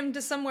and trade him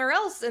to somewhere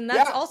else. And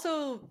that's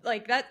also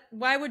that.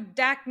 Why would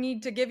Dak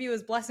need to give you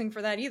his blessing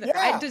for that either?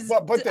 Yeah, has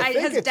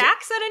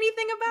Dak said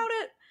anything about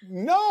it?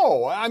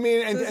 No. I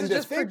mean, and to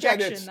just think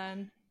projection that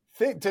then.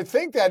 To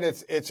think that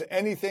it's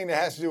anything that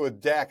has to do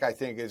with Dak, I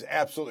think, is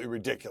absolutely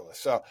ridiculous.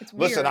 So,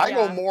 listen, I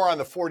go more on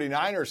the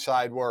 49ers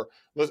side where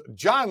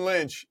John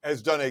Lynch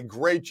has done a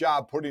great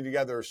job putting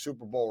together a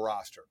Super Bowl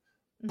roster.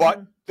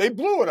 But they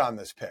blew it on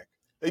this pick.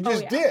 They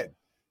just did.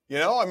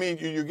 I mean,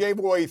 you gave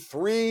away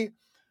three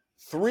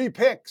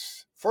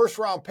picks,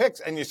 first-round picks,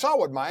 and you saw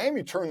what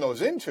Miami turned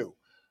those into.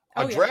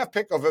 A draft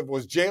pick of it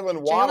was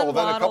Jalen Waddle,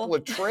 then a couple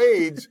of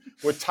trades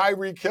with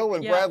Tyreek Hill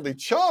and Bradley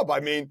Chubb. I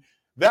mean,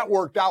 that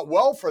worked out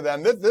well for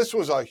them. This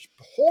was a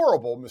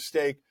horrible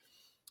mistake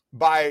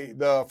by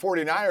the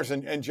 49ers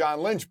and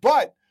John Lynch.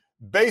 But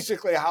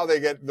basically how they're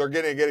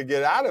going to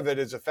get out of it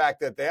is the fact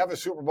that they have a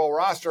Super Bowl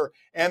roster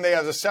and they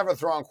have a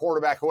 7th-round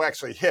quarterback who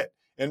actually hit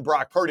in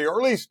Brock Purdy, or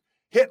at least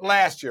hit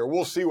last year.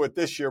 We'll see what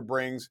this year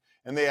brings.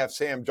 And they have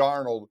Sam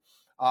Darnold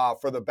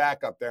for the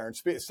backup there. And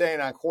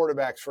staying on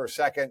quarterbacks for a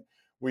second,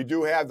 we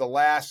do have the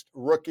last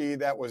rookie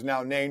that was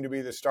now named to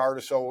be the starter.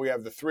 So we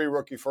have the 3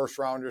 rookie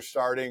first-rounders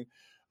starting.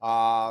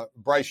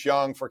 Bryce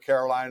Young for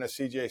Carolina,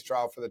 C.J.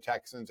 Stroud for the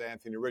Texans,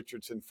 Anthony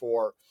Richardson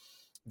for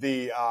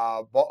the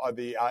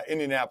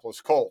Indianapolis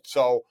Colts.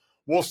 So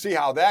we'll see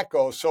how that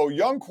goes. So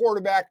young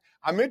quarterback,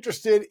 I'm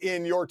interested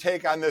in your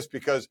take on this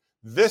because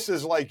this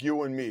is like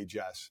you and me,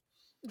 Jess.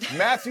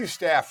 Matthew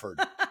Stafford.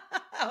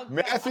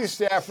 Matthew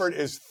Stafford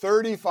is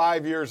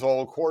 35 years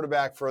old,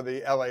 quarterback for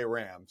the L.A.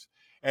 Rams.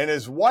 And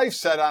his wife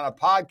said on a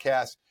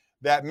podcast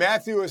that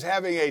Matthew is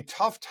having a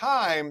tough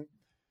time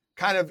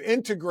kind of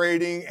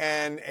integrating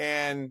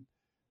and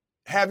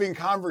having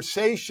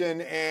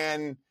conversation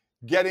and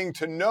getting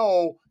to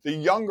know the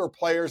younger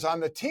players on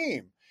the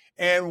team.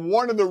 And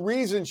one of the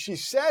reasons she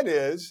said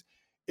is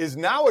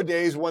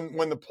nowadays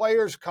when the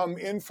players come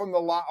in from the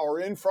lot or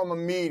in from a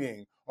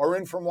meeting or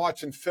in from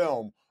watching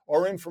film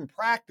or in from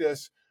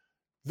practice,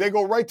 they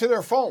go right to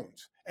their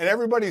phones. And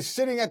everybody's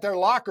sitting at their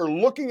locker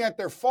looking at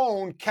their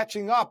phone,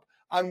 catching up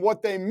on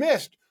what they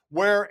missed.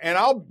 And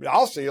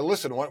I'll say,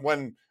 listen,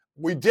 when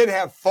we did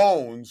have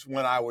phones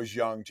when I was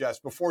young, Jess,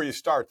 before you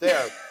start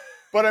there.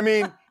 But, I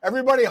mean,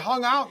 everybody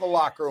hung out in the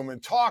locker room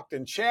and talked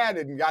and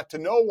chatted and got to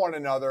know one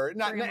another.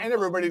 And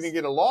everybody didn't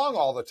get along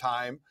all the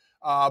time.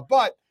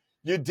 But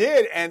you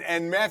did.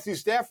 And Matthew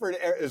Stafford,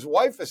 his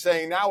wife is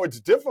saying now it's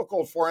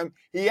difficult for him.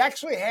 He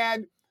actually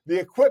had the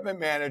equipment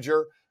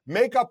manager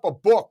make up a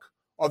book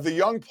of the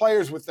young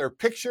players with their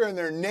picture and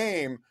their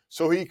name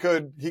so he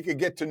could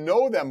get to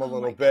know them a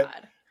little bit.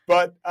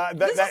 But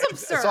this is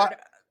absurd. So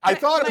I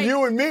thought of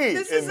you and me in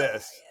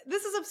this.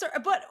 This is absurd.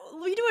 But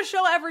we do a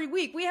show every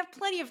week. We have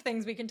plenty of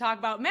things we can talk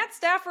about. Matt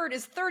Stafford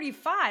is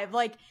 35.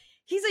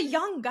 He's a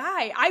young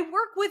guy. I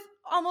work with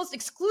almost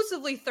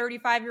exclusively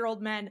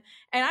 35-year-old men,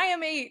 and I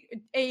am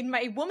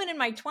a woman in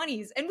my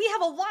 20s, and we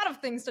have a lot of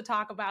things to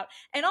talk about.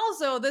 And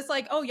also this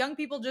young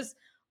people just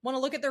want to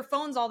look at their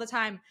phones all the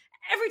time.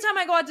 Every time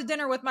I go out to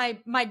dinner with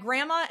my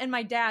grandma and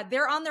my dad,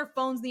 they're on their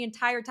phones the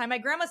entire time. My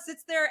grandma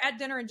sits there at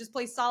dinner and just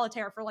plays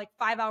solitaire for like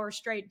 5 hours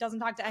straight, doesn't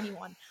talk to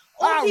anyone.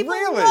 Old people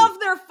love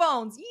their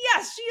phones.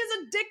 Yes, she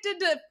is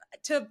addicted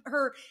to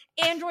her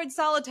Android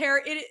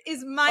solitaire. It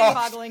is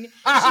mind-boggling. She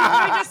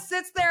literally just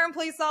sits there and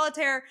plays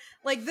solitaire.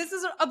 Like, this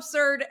is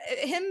absurd.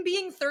 Him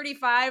being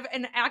 35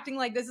 and acting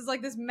like this is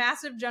like this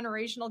massive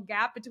generational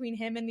gap between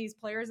him and these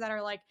players that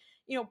are like,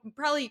 you know,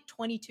 probably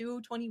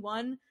 22,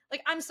 21.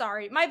 Like, I'm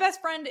sorry. My best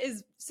friend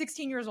is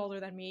 16 years older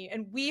than me,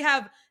 and we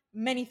have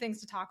many things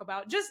to talk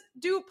about. Just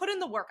put in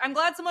the work. I'm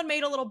glad someone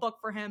made a little book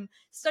for him.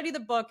 Study the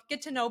book,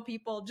 get to know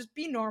people, just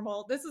be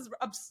normal. This is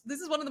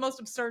one of the most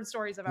absurd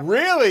stories I've ever heard.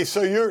 Really?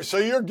 So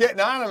you're getting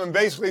on him and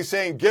basically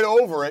saying, get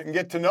over it and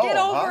get to know him. Get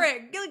over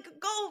it.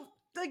 Go,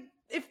 like,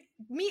 if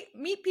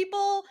meet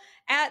people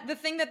at the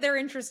thing that they're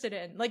interested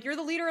in. Like, you're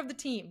the leader of the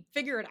team.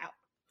 Figure it out.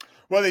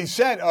 Well, he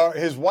said,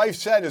 his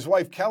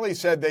wife Kelly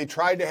said they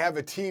tried to have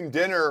a team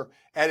dinner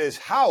at his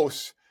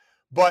house,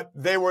 but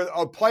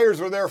players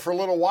were there for a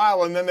little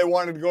while and then they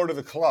wanted to go to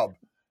the club.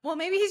 Well,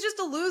 maybe he's just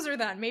a loser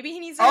then. Maybe he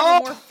needs to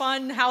have a more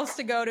fun house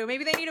to go to.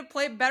 Maybe they need to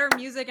play better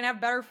music and have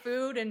better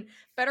food and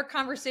better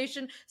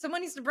conversation.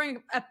 Someone needs to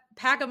bring a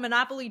pack of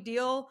Monopoly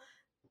Deal.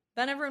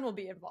 Then everyone will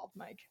be involved,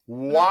 Mike.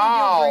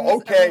 Wow.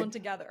 Okay. Everyone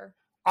together.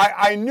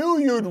 I knew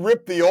you'd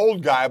rip the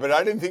old guy, but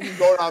I didn't think you'd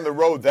go down the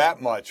road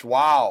that much.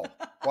 Wow.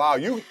 Wow.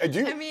 If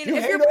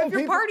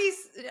your parties,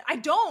 I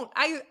don't.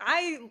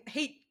 I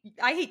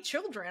hate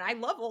children. I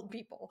love old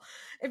people.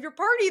 If your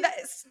party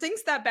that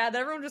stinks that bad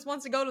that everyone just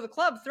wants to go to the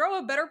club, throw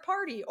a better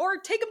party or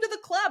take them to the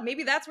club.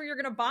 Maybe that's where you're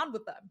going to bond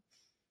with them.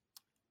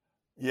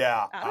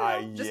 Yeah. I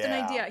don't know. Just an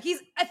idea. He's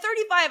at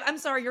 35. I'm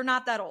sorry. You're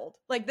not that old.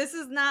 Like, this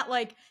is not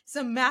like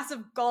some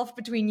massive gulf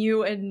between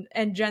you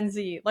and Gen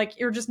Z. Like,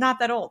 you're just not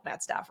that old,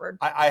 Matt Stafford.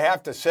 I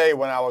have to say,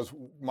 when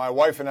my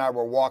wife and I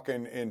were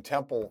walking in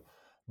Temple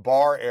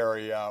bar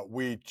area,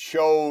 we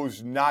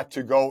chose not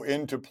to go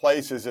into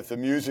places if the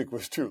music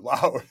was too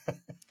loud.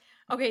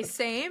 Okay,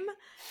 same,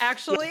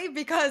 actually,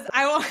 because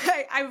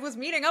I was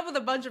meeting up with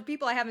a bunch of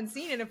people I haven't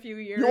seen in a few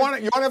years. You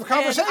want to have a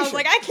conversation? I was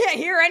like, I can't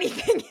hear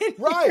anything in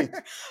right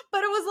here.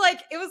 But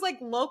it was like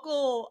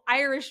local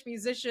Irish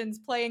musicians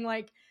playing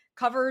like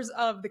covers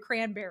of the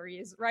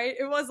Cranberries, right?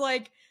 It was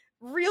like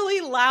really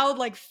loud,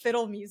 like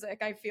fiddle music,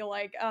 I feel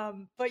like.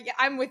 But yeah,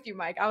 I'm with you,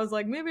 Mike. I was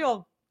like, maybe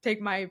I'll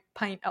take my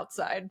pint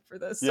outside for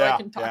this so I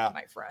can talk to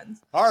my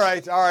friends. All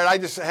right. I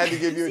just had to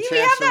give you a chance. We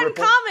have that in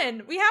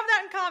common. We have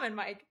that in common,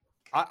 Mike.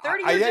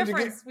 30-year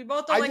difference. We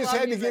both don't like I just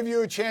had to give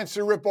you a chance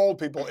to rip old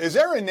people. Is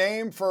there a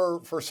name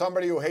for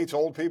somebody who hates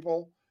old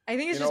people? I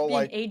think it's just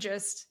being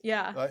ageist.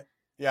 Yeah.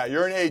 Yeah,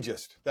 you're an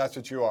ageist. That's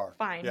what you are.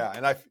 Fine. Yeah,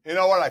 and you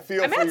know what? I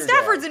feel for Matt your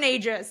Stafford's dad.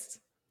 an ageist.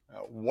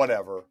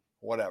 Whatever.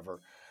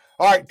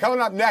 All right, coming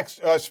up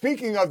next,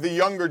 speaking of the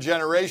younger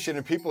generation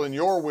and people in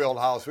your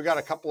wheelhouse, we got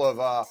a couple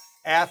of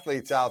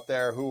athletes out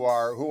there who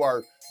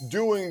are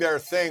doing their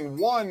thing.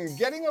 One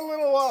getting a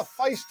little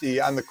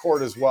feisty on the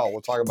court as well.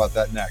 We'll talk about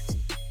that next.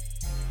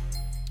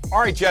 All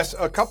right, Jess,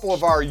 a couple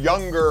of our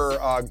younger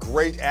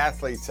great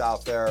athletes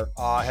out there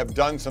have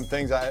done some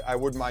things I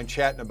wouldn't mind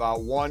chatting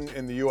about. One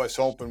in the U.S.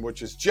 Open,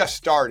 which is just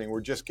starting.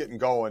 We're just getting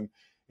going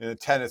in the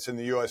tennis in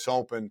the U.S.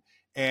 Open,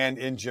 and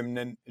in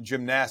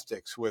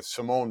gymnastics with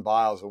Simone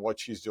Biles and what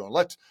she's doing.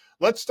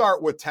 Let's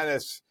start with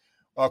tennis.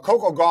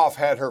 Coco Gauff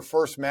had her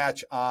first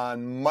match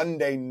on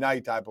Monday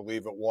night, I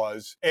believe it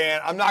was.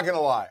 And I'm not going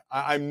to lie.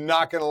 I'm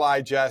not going to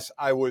lie, Jess.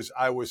 I was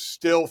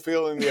still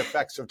feeling the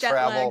effects of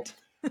travel.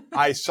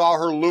 I saw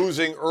her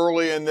losing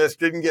early in this,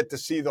 didn't get to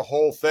see the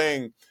whole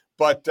thing,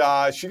 but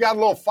she got a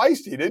little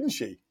feisty, didn't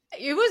she?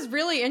 It was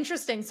really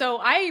interesting. So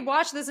I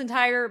watched this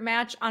entire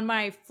match on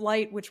my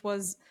flight, which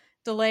was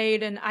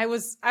delayed, and I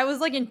was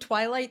like in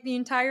twilight the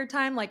entire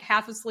time, like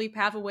half asleep,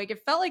 half awake.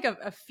 It felt like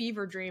a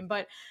fever dream.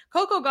 But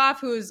Coco Gauff,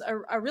 who's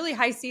a really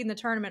high seed in the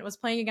tournament, was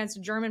playing against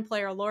a German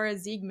player, Laura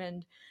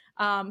Siegmund,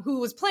 who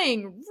was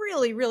playing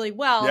really, really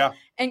well. Yeah.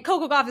 And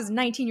Coco Gauff is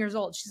 19 years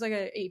old. She's like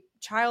a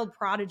child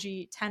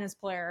prodigy tennis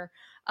player.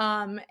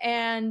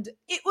 And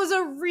it was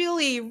a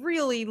really,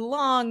 really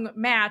long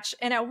match.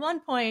 And at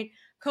one point,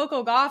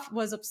 Coco Gauff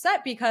was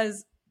upset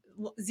because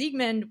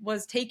Siegmund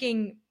was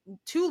taking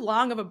too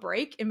long of a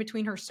break in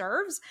between her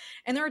serves.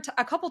 And there were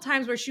a couple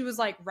times where she was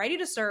like ready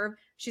to serve.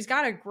 She's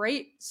got a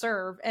great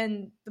serve,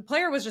 and the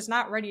player was just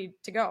not ready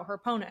to go, her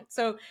opponent.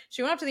 So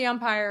she went up to the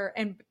umpire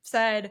and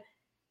said,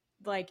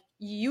 like,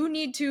 you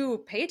need to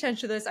pay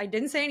attention to this. I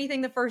didn't say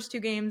anything the first two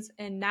games,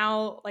 and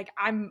now like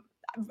I'm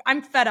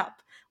fed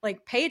up.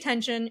 Like, pay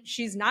attention.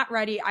 She's not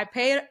ready. I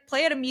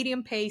play at a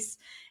medium pace.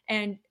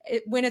 And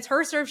when it's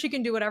her serve, she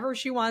can do whatever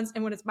she wants.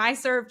 And when it's my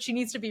serve, she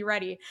needs to be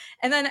ready.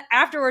 And then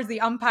afterwards, the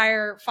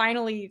umpire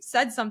finally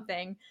said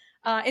something.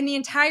 And the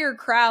entire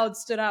crowd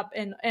stood up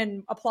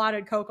and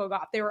applauded Coco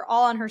Gauff. They were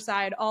all on her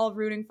side, all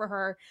rooting for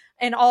her,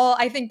 and all,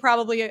 I think,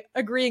 probably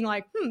agreeing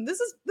like,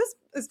 this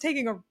is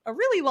taking a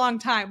really long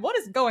time. What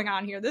is going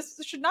on here? This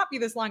should not be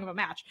this long of a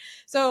match.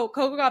 So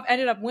Coco Gauff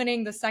ended up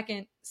winning the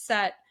second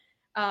set.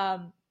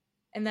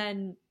 And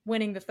then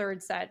winning the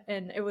third set.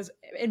 And it was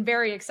in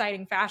very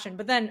exciting fashion.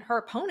 But then her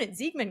opponent,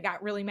 Siegmund,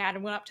 got really mad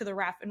and went up to the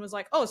ref and was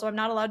like, oh, so I'm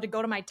not allowed to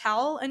go to my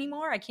towel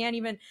anymore? I can't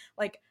even,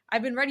 like,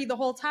 I've been ready the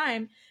whole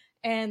time.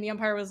 And the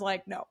umpire was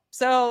like, no.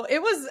 So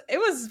it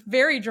was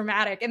very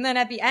dramatic. And then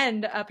at the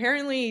end,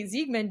 apparently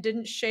Siegmund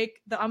didn't shake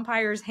the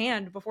umpire's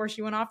hand before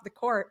she went off the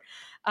court,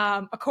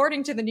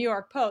 according to the New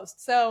York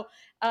Post. So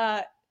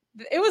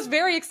it was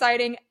very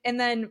exciting. And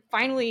then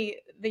finally,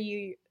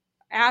 the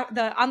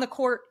on the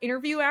court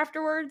interview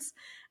afterwards,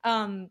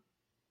 the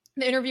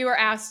interviewer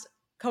asked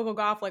Coco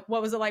Gauff, like,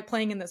 what was it like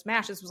playing in this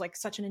match? This was like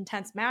such an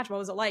intense match. What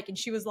was it like? And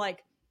she was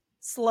like,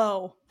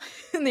 slow.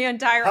 And the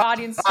entire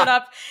audience stood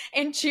up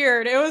and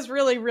cheered. It was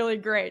really, really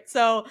great.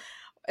 So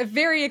a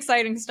very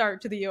exciting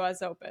start to the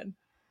U.S. Open.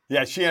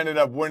 Yeah, she ended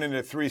up winning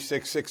it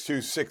 3-6, 6-2,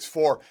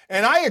 6-4.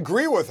 And I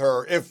agree with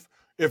her. If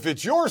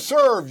it's your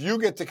serve, you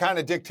get to kind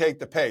of dictate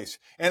the pace.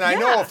 And I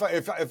know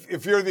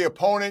if you're the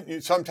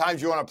opponent,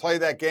 sometimes you want to play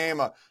that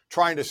game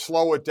trying to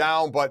slow it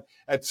down. But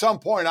at some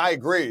point, I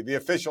agree. The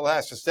official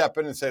has to step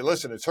in and say,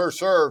 listen, it's her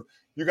serve.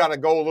 You got to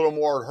go a little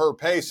more at her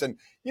pace. And,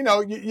 you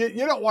know, you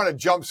don't want to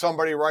jump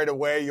somebody right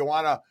away. You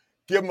want to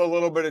give them a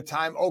little bit of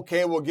time.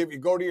 Okay, we'll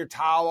go to your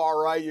towel.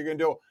 All right, you're going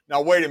to do it.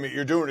 Now, wait a minute.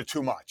 You're doing it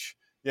too much.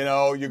 You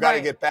know, you got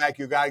to get back.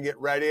 You got to get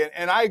ready.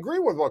 And I agree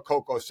with what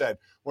Coco said.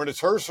 When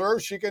it's her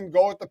serve, she can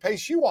go at the pace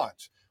she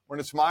wants. When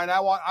it's mine, I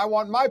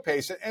want my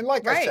pace. And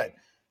like I said,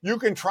 you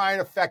can try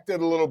and affect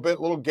it a little bit,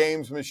 little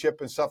gamesmanship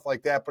and stuff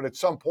like that. But at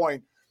some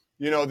point,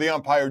 you know, the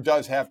umpire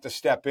does have to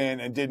step in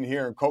and didn't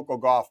hear. And Coco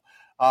Gauff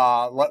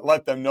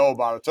let them know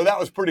about it. So that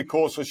was pretty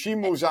cool. So she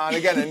moves on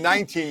again, a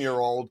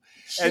 19-year-old.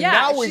 And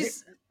now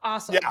she's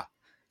awesome. Yeah,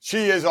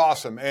 she is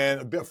awesome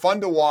and a bit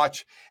fun to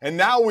watch. And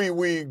now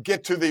we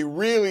get to the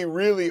really,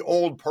 really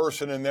old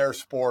person in their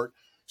sport,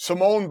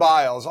 Simone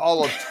Biles,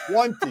 all of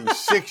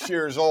 26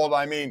 years old.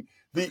 I mean,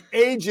 the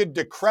aged,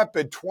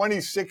 decrepit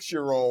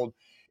 26-year-old.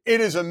 It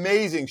is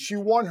amazing. She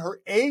won her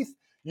 8th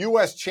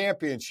U.S.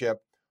 championship,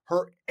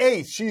 her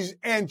 8th.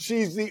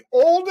 She's the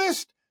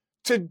oldest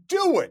to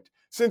do it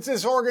since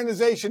this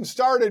organization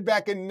started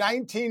back in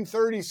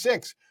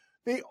 1936.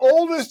 The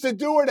oldest to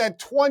do it at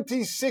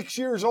 26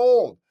 years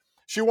old.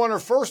 She won her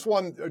first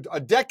one a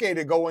decade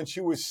ago when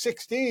she was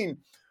 16.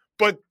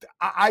 But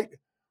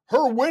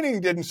her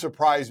winning didn't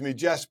surprise me,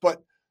 Jess.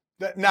 But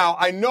now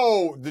I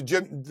know the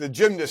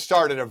gymnast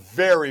started at a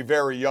very,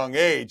 very young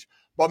age.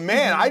 But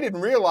man, I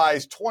didn't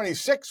realize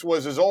 26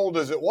 was as old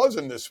as it was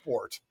in this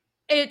sport.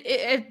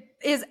 It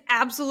is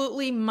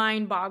absolutely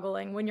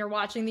mind-boggling when you're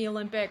watching the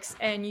Olympics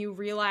and you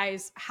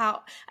realize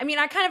how, I mean,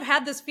 I kind of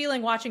had this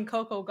feeling watching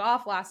Coco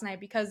Gauff last night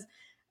because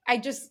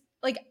I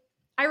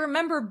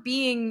remember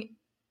being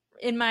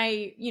in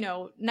my,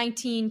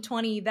 19,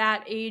 20,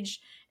 that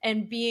age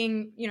and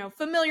being,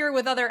 familiar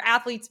with other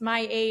athletes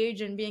my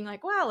age and being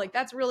like, wow, like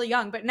that's really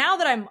young. But now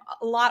that I'm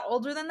a lot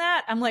older than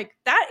that, I'm like,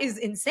 that is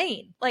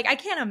insane. Like, I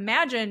can't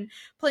imagine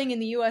playing in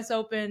the US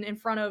Open in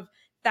front of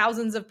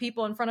thousands of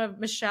people, in front of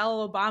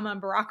Michelle Obama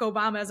and Barack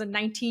Obama as a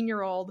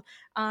 19-year-old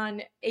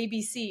on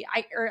ABC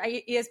or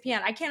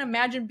ESPN. I can't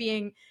imagine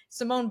being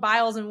Simone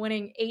Biles and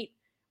winning 8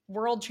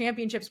 world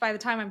championships by the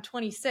time I'm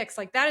 26.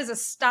 Like, that is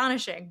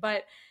astonishing.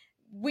 But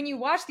when you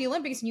watch the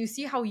Olympics and you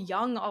see how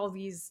young all of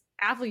these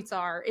athletes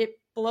are, it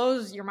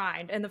blows your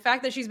mind. And the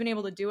fact that she's been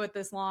able to do it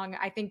this long,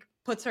 I think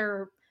puts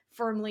her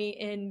firmly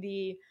in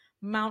the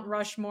Mount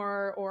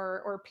Rushmore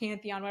or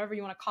Pantheon, whatever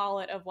you want to call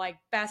it, of like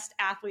best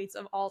athletes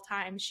of all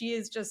time. She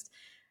is just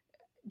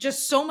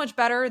so much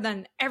better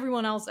than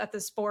everyone else at the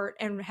sport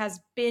and has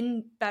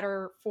been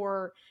better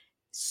for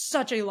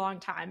such a long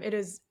time. It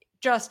is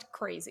just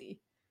crazy.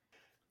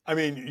 I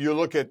mean, you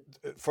look at,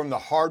 from the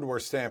hardware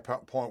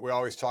standpoint, we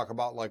always talk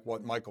about like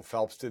what Michael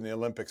Phelps did in the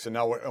Olympics and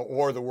now,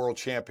 or the World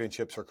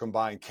Championships are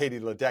combined. Katie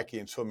Ledecky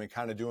in swimming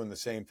kind of doing the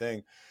same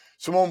thing.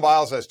 Simone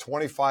Biles has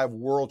 25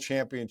 World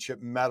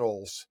Championship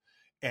medals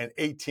and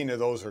 18 of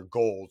those are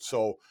gold.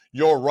 So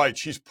you're right.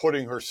 She's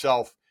putting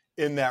herself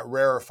in that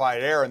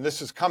rarefied air. And this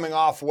is coming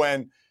off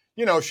when,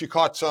 she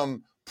caught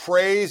some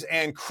praise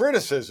and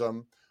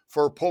criticism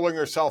for pulling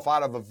herself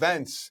out of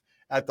events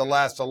at the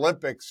last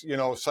Olympics,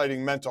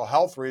 citing mental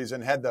health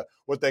reasons, had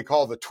what they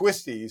call the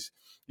twisties,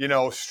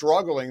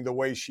 struggling the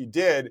way she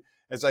did.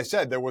 As I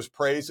said, there was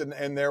praise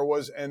and there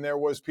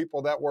was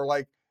people that were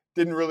like,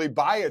 didn't really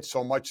buy it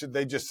so much that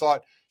they just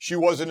thought she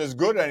wasn't as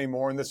good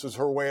anymore. And this was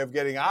her way of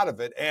getting out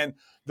of it. And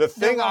the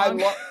thing I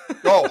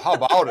love, how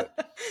about it?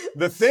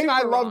 The thing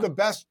I love the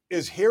best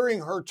is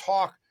hearing her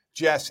talk,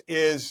 Jess,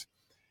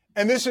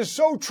 and this is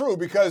so true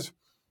because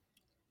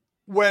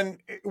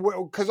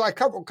because I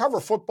cover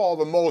football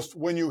the most,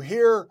 when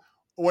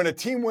a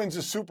team wins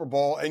a Super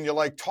Bowl and you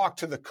like talk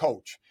to the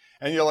coach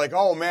and you're like,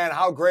 oh man,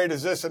 how great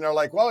is this? And they're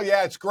like, well,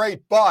 yeah, it's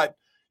great, but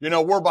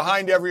we're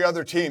behind every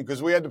other team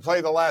because we had to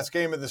play the last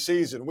game of the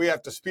season. We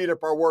have to speed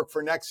up our work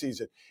for next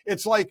season.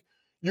 It's like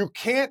you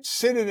can't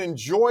sit and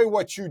enjoy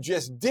what you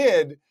just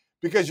did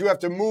because you have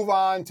to move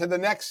on to the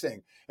next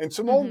thing. And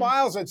Simone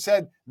Biles had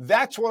said,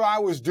 that's what I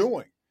was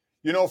doing.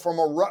 from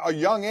a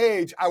young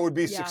age, I would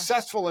be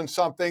successful in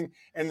something.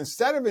 And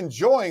instead of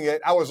enjoying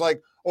it, I was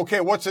like,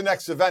 okay, what's the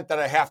next event that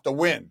I have to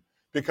win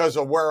because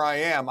of where I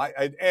am?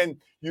 And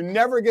you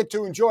never get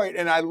to enjoy it.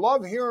 And I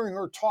love hearing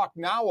her talk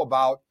now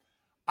about,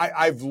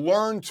 I've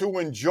learned to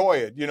enjoy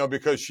it,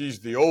 because she's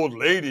the old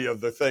lady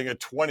of the thing at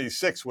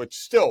 26, which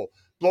still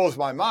blows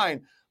my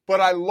mind.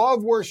 But I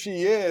love where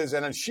she is,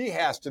 and she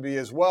has to be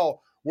as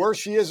well, where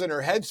she is in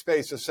her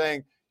headspace of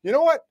saying, you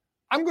know what,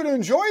 I'm going to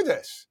enjoy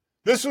this.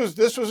 This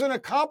was an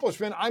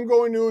accomplishment. I'm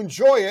going to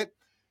enjoy it,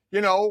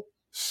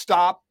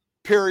 stop,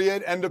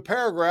 period, end of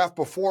paragraph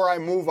before I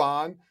move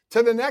on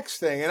to the next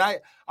thing. And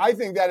I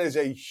think that is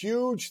a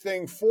huge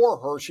thing for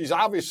her. She's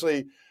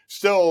obviously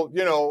still,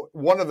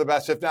 one of the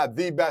best, if not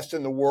the best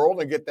in the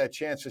world, and get that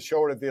chance to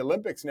show it at the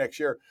Olympics next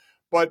year.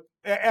 But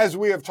as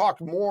we have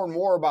talked more and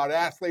more about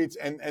athletes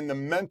and the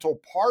mental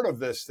part of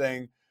this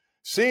thing,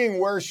 seeing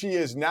where she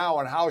is now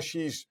and how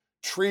she's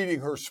treating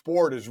her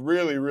sport is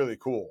really, really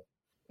cool.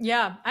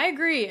 Yeah, I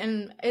agree.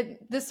 And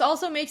this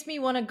also makes me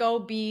want to go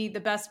be the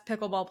best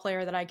pickleball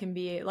player that I can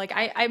be. Like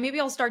I maybe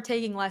I'll start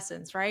taking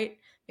lessons, right?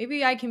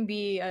 Maybe I can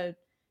be a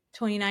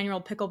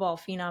 29-year-old pickleball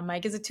phenom,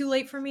 Mike. Is it too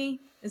late for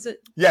me? Is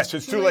it? Yes,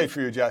 it's too late for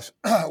you, Jess,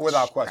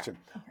 without question.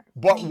 Okay.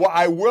 But what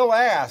I will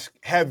ask,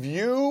 have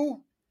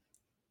you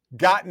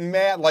gotten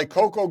mad like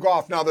Coco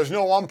Gauff? Now, there's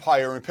no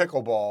umpire in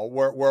pickleball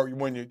where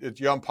when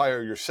you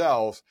umpire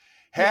yourselves.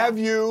 Have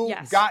you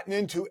gotten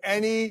into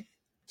any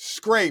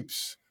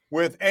scrapes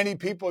with any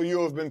people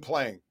you have been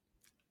playing?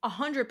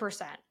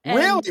 100%.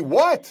 Really?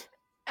 What?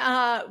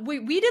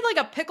 We did like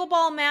a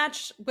pickleball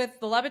match with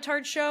the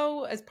Levitard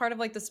show as part of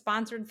like the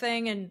sponsored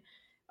thing, and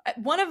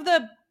one of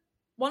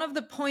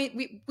the point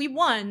we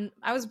won.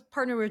 I was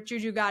partnered with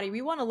Juju Gotti.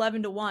 We won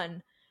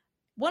 11-1.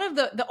 One of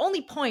the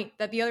only point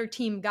that the other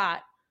team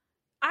got,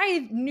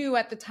 I knew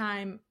at the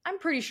time, I'm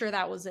pretty sure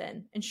that was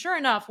in. And sure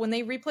enough, when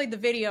they replayed the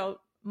video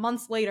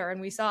months later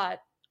and we saw it,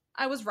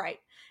 I was right.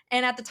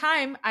 And at the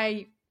time,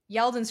 I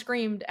yelled and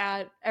screamed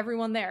at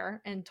everyone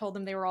there and told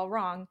them they were all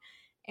wrong.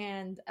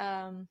 And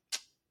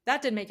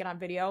that didn't make it on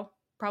video,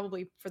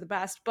 probably for the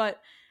best. But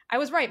I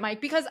was right,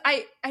 Mike, because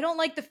I don't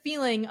like the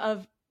feeling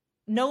of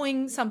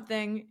knowing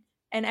something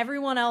and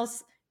everyone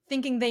else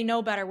thinking they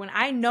know better when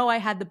I know I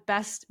had the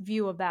best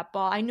view of that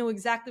ball. I knew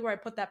exactly where I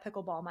put that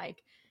pickleball,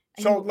 Mike.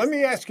 So let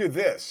me ask you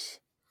this.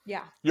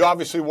 Yeah. You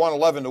obviously won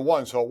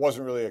 11-1, so it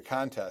wasn't really a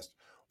contest.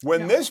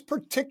 When this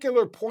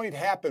particular point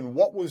happened,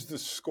 what was the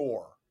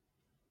score?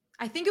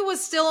 I think it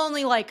was still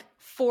only like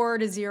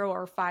 4-0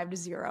 or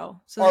 5-0.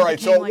 So all right,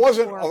 so it like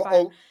wasn't.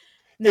 No,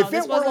 if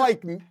it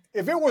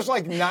was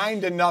like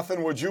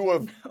 9-0, would you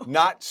have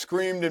not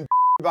screamed and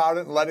about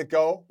it and let it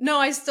go? No,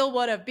 I still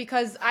would have,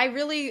 because I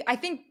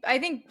think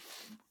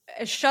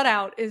a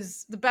shutout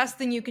is the best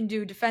thing you can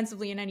do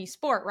defensively in any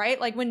sport, right?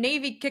 Like when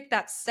Navy kicked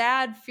that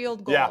sad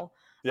field goal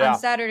on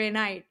Saturday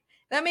night,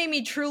 that made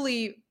me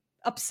truly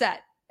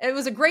upset. It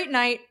was a great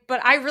night,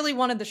 but I really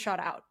wanted the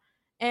shutout.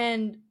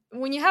 And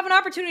when you have an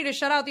opportunity to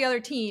shut out the other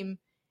team,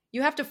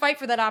 you have to fight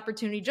for that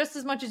opportunity just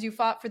as much as you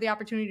fought for the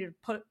opportunity to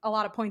put a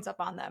lot of points up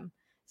on them.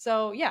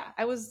 So yeah,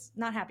 I was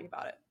not happy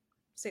about it,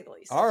 to say the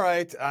least. All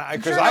right,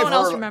 I'm sure no one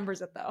else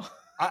remembers it though.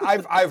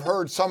 I've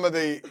heard some of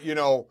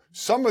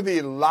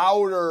the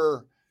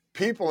louder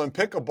people in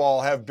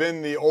pickleball have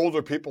been the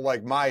older people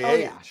like my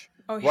age,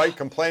 right?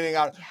 Complaining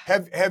out.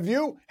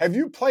 Yeah. Have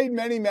you played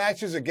many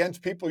matches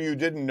against people you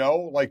didn't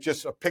know, like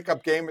just a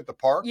pickup game at the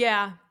park?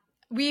 Yeah,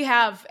 we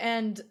have,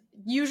 and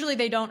usually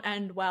they don't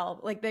end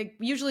well. Like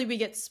usually we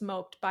get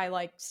smoked by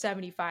like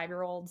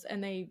 75-year-olds,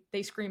 and they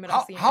scream at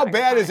us. How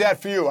bad is that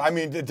for you? I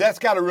mean, that's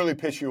got to really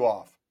piss you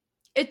off.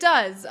 It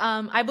does.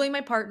 I blame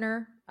my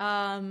partner.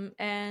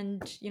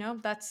 And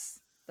that's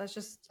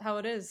just how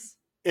it is.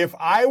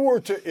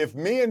 If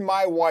me and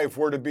my wife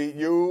were to beat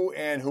you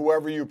and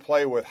whoever you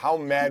play with, how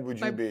mad would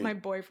you be? My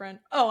boyfriend.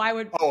 Oh, I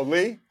would. Oh,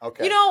 Lee?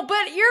 Okay.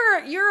 But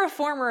you're a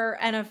former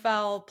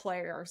NFL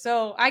player,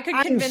 so I could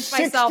convince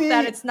myself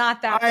that it's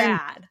not that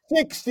bad.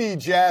 60,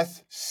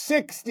 Jess.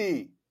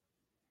 60.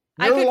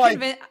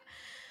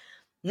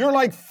 You're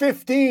like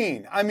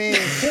 15. I mean,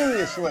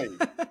 seriously.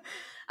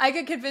 I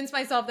could convince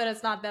myself that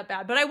it's not that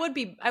bad, but I would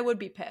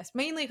be pissed,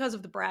 mainly because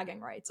of the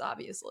bragging rights,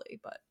 obviously.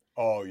 But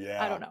oh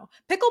yeah, I don't know.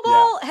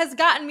 Pickleball has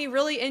gotten me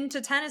really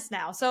into tennis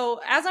now. So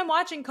as I'm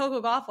watching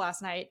Coco Gauff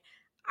last night,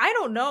 I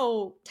don't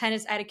know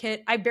tennis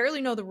etiquette. I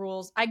barely know the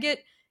rules. I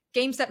get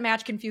game set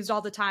match confused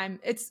all the time.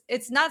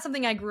 It's not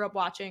something I grew up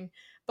watching,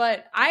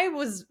 but I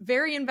was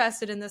very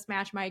invested in this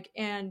match, Mike,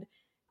 and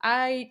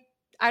I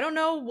don't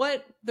know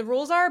what the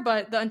rules are,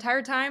 but the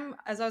entire time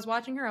as I was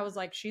watching her, I was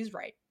like, she's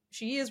right.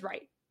 She is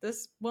right.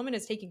 This woman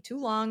is taking too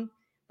long.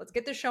 Let's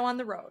get this show on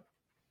the road.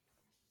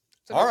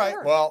 So all right.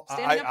 Well,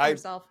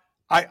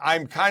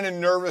 I'm kind of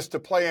nervous to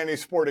play any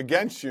sport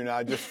against you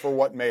now, just for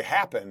what may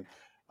happen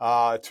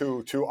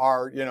to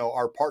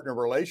our partner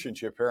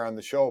relationship here on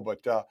the show.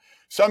 But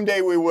someday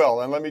we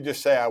will. And let me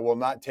just say, I will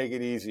not take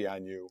it easy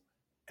on you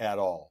at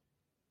all.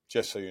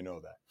 Just so you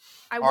know that.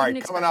 All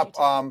right, coming up,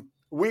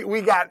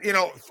 we got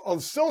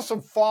still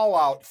some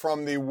fallout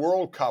from the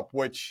World Cup,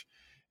 which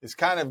is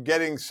kind of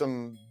getting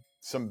some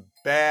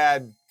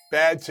bad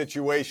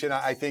situation.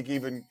 I think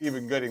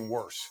even getting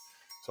worse.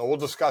 So we'll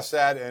discuss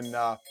that and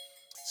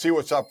see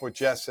what's up with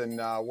Jess and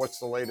what's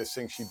the latest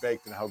thing she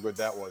baked and how good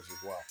that was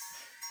as well.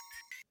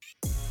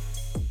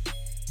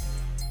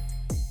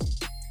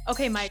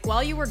 Okay, Mike,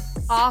 while you were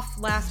off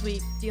last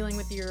week dealing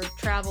with your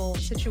travel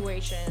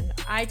situation,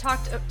 I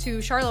talked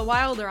to Charlotte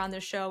Wilder on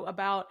this show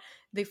about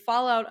the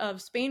fallout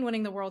of Spain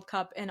winning the World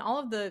Cup and all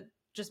of the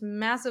just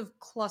massive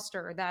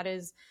cluster that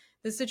is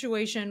the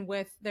situation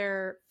with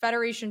their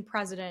federation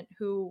president,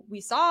 who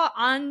we saw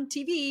on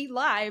TV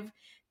live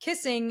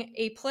kissing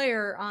a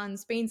player on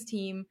Spain's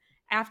team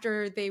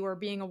after they were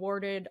being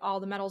awarded all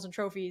the medals and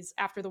trophies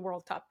after the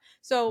World Cup.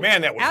 So,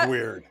 man, that was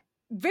weird.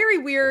 Very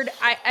weird.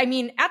 I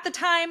mean, at the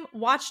time,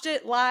 watched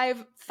it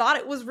live, thought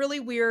it was really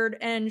weird,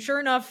 and sure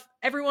enough,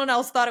 everyone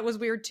else thought it was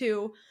weird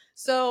too.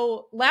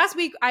 So last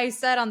week, I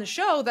said on the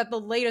show that the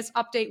latest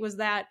update was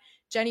that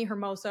Jenny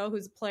Hermoso,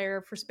 who's a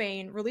player for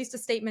Spain, released a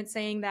statement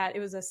saying that it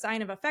was a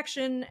sign of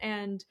affection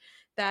and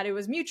that it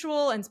was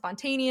mutual and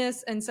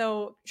spontaneous. And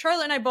so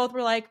Charlotte and I both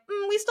were like,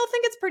 we still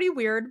think it's pretty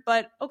weird,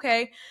 but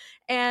okay.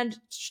 And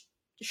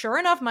sure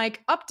enough,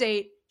 Mike,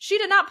 update, she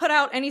did not put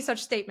out any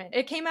such statement.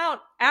 It came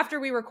out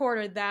after we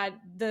recorded that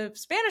the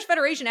Spanish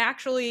Federation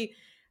actually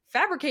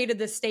fabricated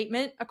this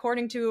statement,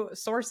 according to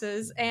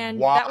sources,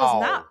 and that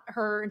was not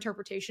her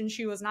interpretation.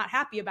 She was not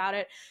happy about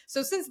it.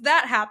 So since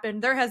that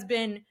happened, there has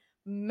been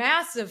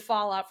massive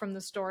fallout from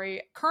the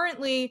story.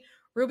 Currently,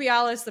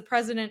 Rubiales, the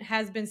president,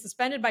 has been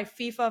suspended by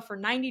FIFA for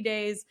 90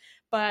 days,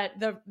 but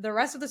the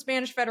rest of the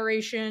Spanish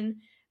Federation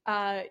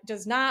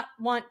does not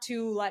want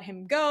to let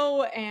him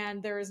go,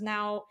 and there is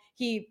now,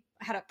 he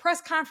had a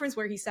press conference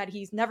where he said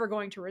he's never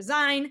going to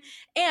resign.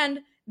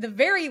 And the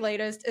very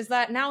latest is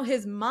that now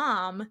his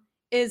mom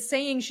is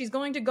saying she's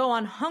going to go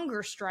on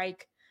hunger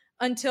strike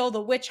until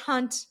the witch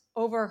hunt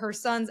over her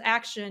son's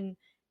action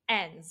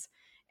ends.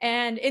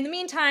 And in the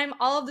meantime,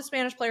 all of the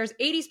Spanish players,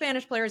 80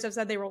 Spanish players, have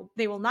said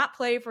they will not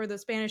play for the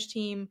Spanish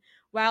team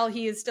while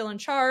he is still in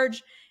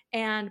charge.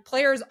 And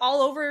players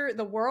all over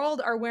the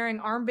world are wearing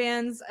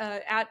armbands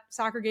at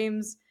soccer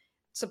games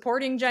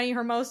supporting Jenny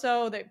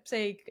Hermoso. They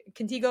say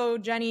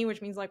Contigo Jenny, which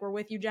means like we're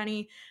with you,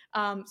 Jenny.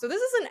 So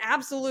this is an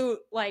absolute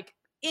like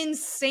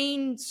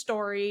insane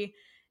story.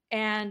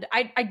 And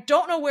I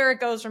don't know where it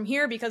goes from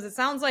here, because it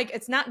sounds like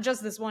it's not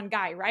just this one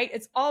guy, right?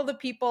 It's all the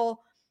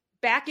people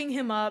backing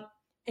him up,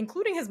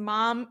 including his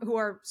mom, who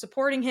are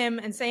supporting him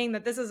and saying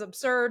that this is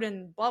absurd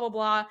and blah, blah,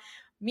 blah.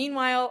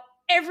 Meanwhile,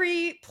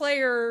 every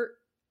player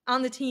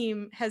on the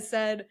team has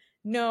said,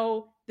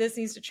 no, this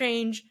needs to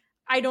change.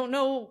 I don't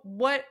know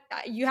what,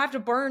 you have to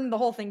burn the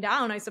whole thing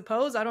down, I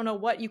suppose. I don't know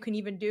what you can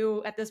even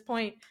do at this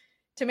point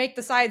to make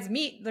the sides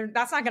meet.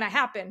 That's not going to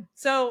happen.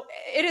 So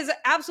it is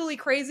absolutely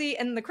crazy.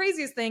 And the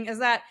craziest thing is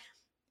that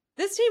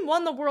this team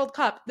won the World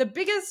Cup, the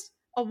biggest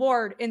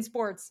award in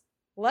sports,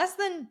 less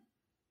than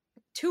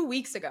 2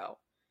 weeks ago.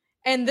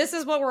 And this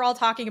is what we're all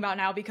talking about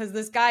now, because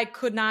this guy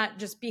could not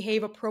just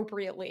behave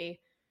appropriately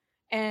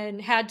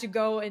and had to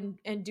go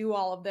and do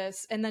all of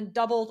this and then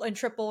double and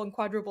triple and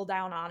quadruple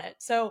down on it.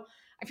 So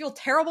I feel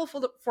terrible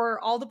for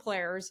all the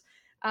players.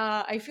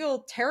 I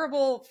feel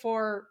terrible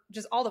for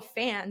just all the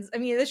fans. I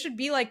mean, this should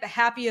be like the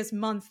happiest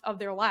month of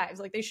their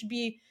lives. Like, they should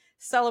be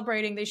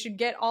celebrating. They should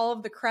get all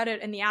of the credit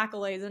and the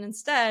accolades. And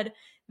instead,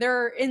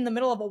 they're in the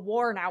middle of a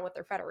war now with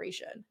their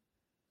federation.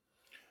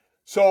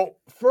 So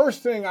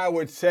first thing I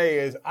would say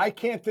is I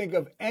can't think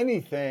of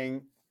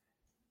anything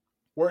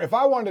where if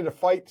I wanted to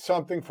fight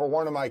something for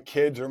one of my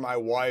kids or my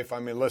wife, I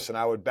mean, listen,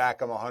 I would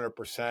back him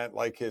 100%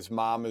 like his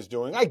mom is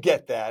doing. I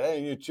get that.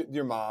 And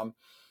your mom,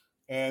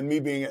 and me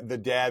being the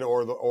dad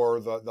or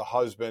the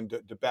husband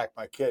to back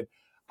my kid,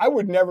 I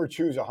would never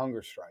choose a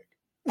hunger strike.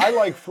 I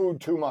like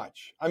food too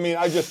much. I mean,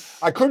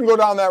 I couldn't go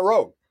down that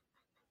road.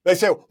 They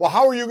say, well,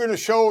 how are you going to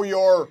show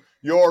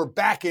your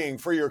backing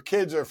for your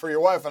kids or for your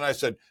wife? And I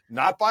said,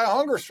 not by a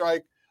hunger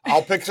strike.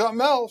 I'll pick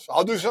something else.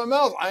 I'll do something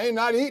else. I ain't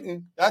not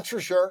eating. That's for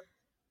sure.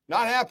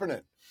 Not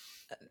happening.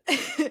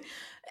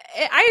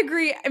 I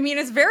agree. I mean,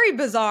 it's very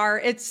bizarre.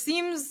 It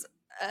seems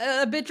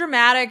a bit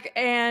dramatic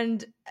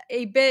and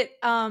a bit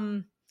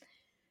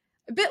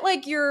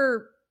like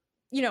you're,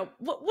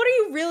 what are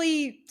you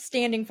really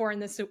standing for in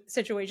this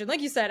situation?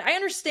 Like you said, I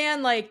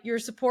understand like you're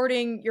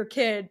supporting your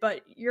kid,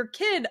 but your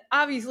kid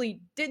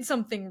obviously did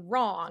something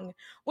wrong,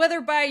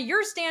 whether by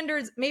your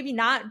standards, maybe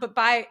not, but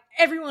by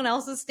everyone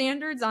else's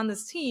standards on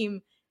this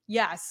team.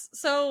 Yes.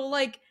 So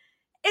like,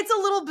 it's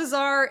a little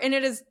bizarre, and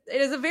it is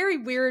a very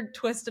weird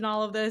twist in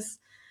all of this.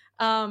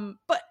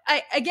 But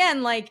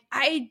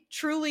I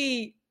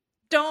truly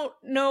don't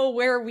know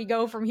where we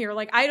go from here.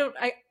 Like,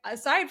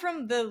 aside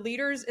from the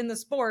leaders in the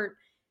sport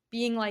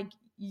being like,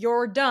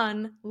 you're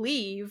done,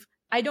 leave,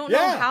 I don't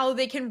know how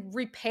they can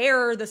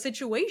repair the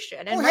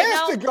situation. And right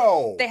now, to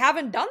go. They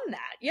haven't done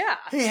that. Yeah.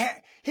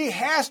 He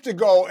has to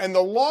go. And the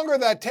longer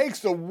that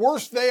takes, the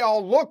worse they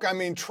all look. I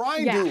mean,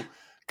 trying to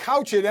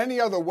couch it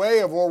any other way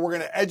of, well, we're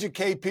going to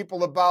educate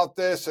people about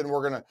this and we're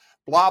going to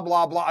blah,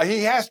 blah, blah.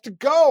 He has to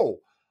go.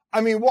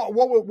 I mean,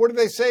 what do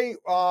they say?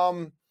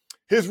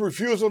 His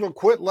refusal to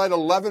quit led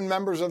 11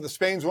 members of the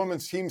Spain's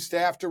women's team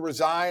staff to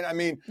resign. I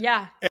mean,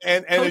 yeah.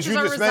 And as you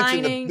just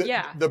mentioned,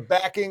 the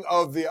backing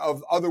of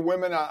other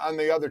women on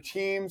the other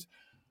teams.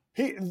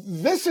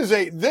 This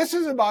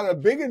is about as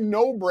big a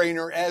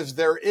no-brainer as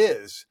there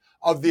is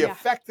of the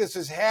effect this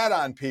has had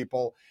on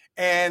people,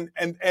 and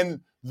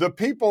the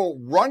people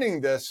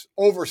running this,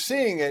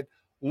 overseeing it,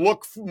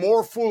 look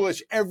more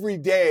foolish every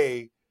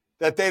day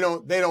that they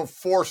don't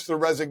force the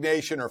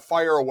resignation or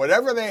fire or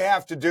whatever they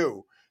have to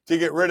do to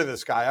get rid of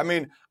this guy. I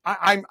mean,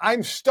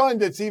 I'm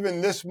stunned it's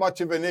even this much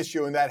of an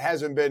issue, and that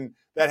hasn't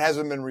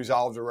been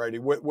resolved already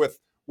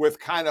with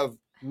kind of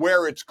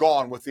where it's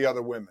gone with the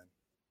other women.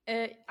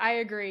 I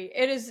agree.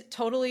 It is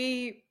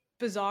totally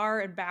bizarre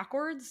and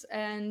backwards,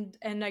 and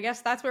I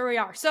guess that's where we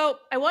are. So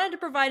I wanted to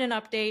provide an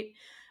update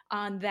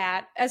on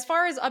that. As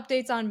far as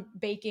updates on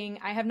baking,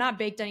 I have not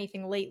baked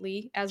anything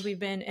lately as we've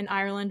been in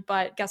Ireland,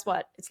 but guess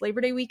what? It's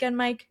Labor Day weekend,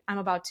 Mike. I'm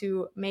about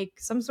to make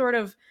some sort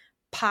of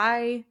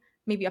pie,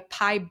 maybe a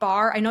pie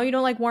bar. I know you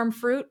don't like warm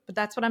fruit, but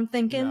that's what I'm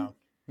thinking.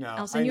 No,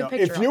 I'll send you a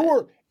picture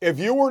if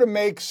you were to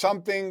make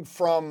something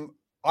from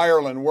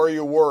Ireland, where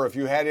you were, if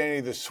you had any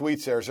of the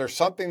sweets there, is there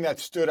something that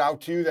stood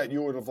out to you that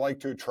you would have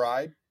liked to have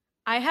tried?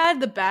 I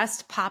had the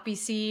best poppy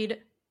seed,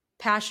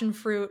 passion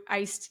fruit,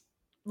 iced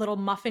little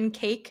muffin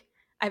cake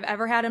I've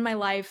ever had in my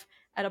life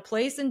at a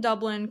place in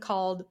Dublin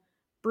called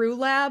Brew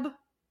Lab.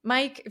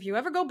 Mike, if you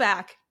ever go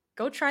back,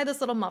 go try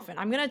this little muffin.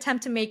 I'm going to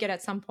attempt to make it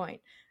at some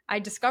point. I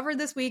discovered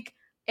this week,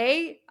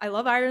 A, I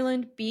love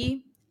Ireland.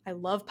 B, I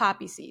love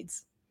poppy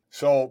seeds.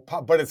 So,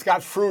 but it's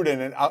got fruit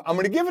in it. I'm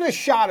going to give it a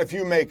shot if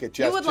you make it,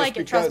 Jess. You would like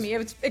it, trust me.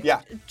 It's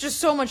just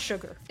so much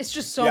sugar. It's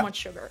just so much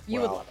sugar.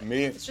 You would love it.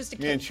 Me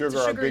and Sugar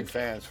are big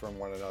fans from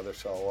one another,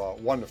 so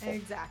wonderful.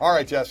 Exactly. All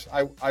right, Jess,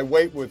 I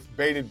wait with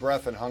bated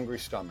breath and hungry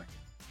stomach.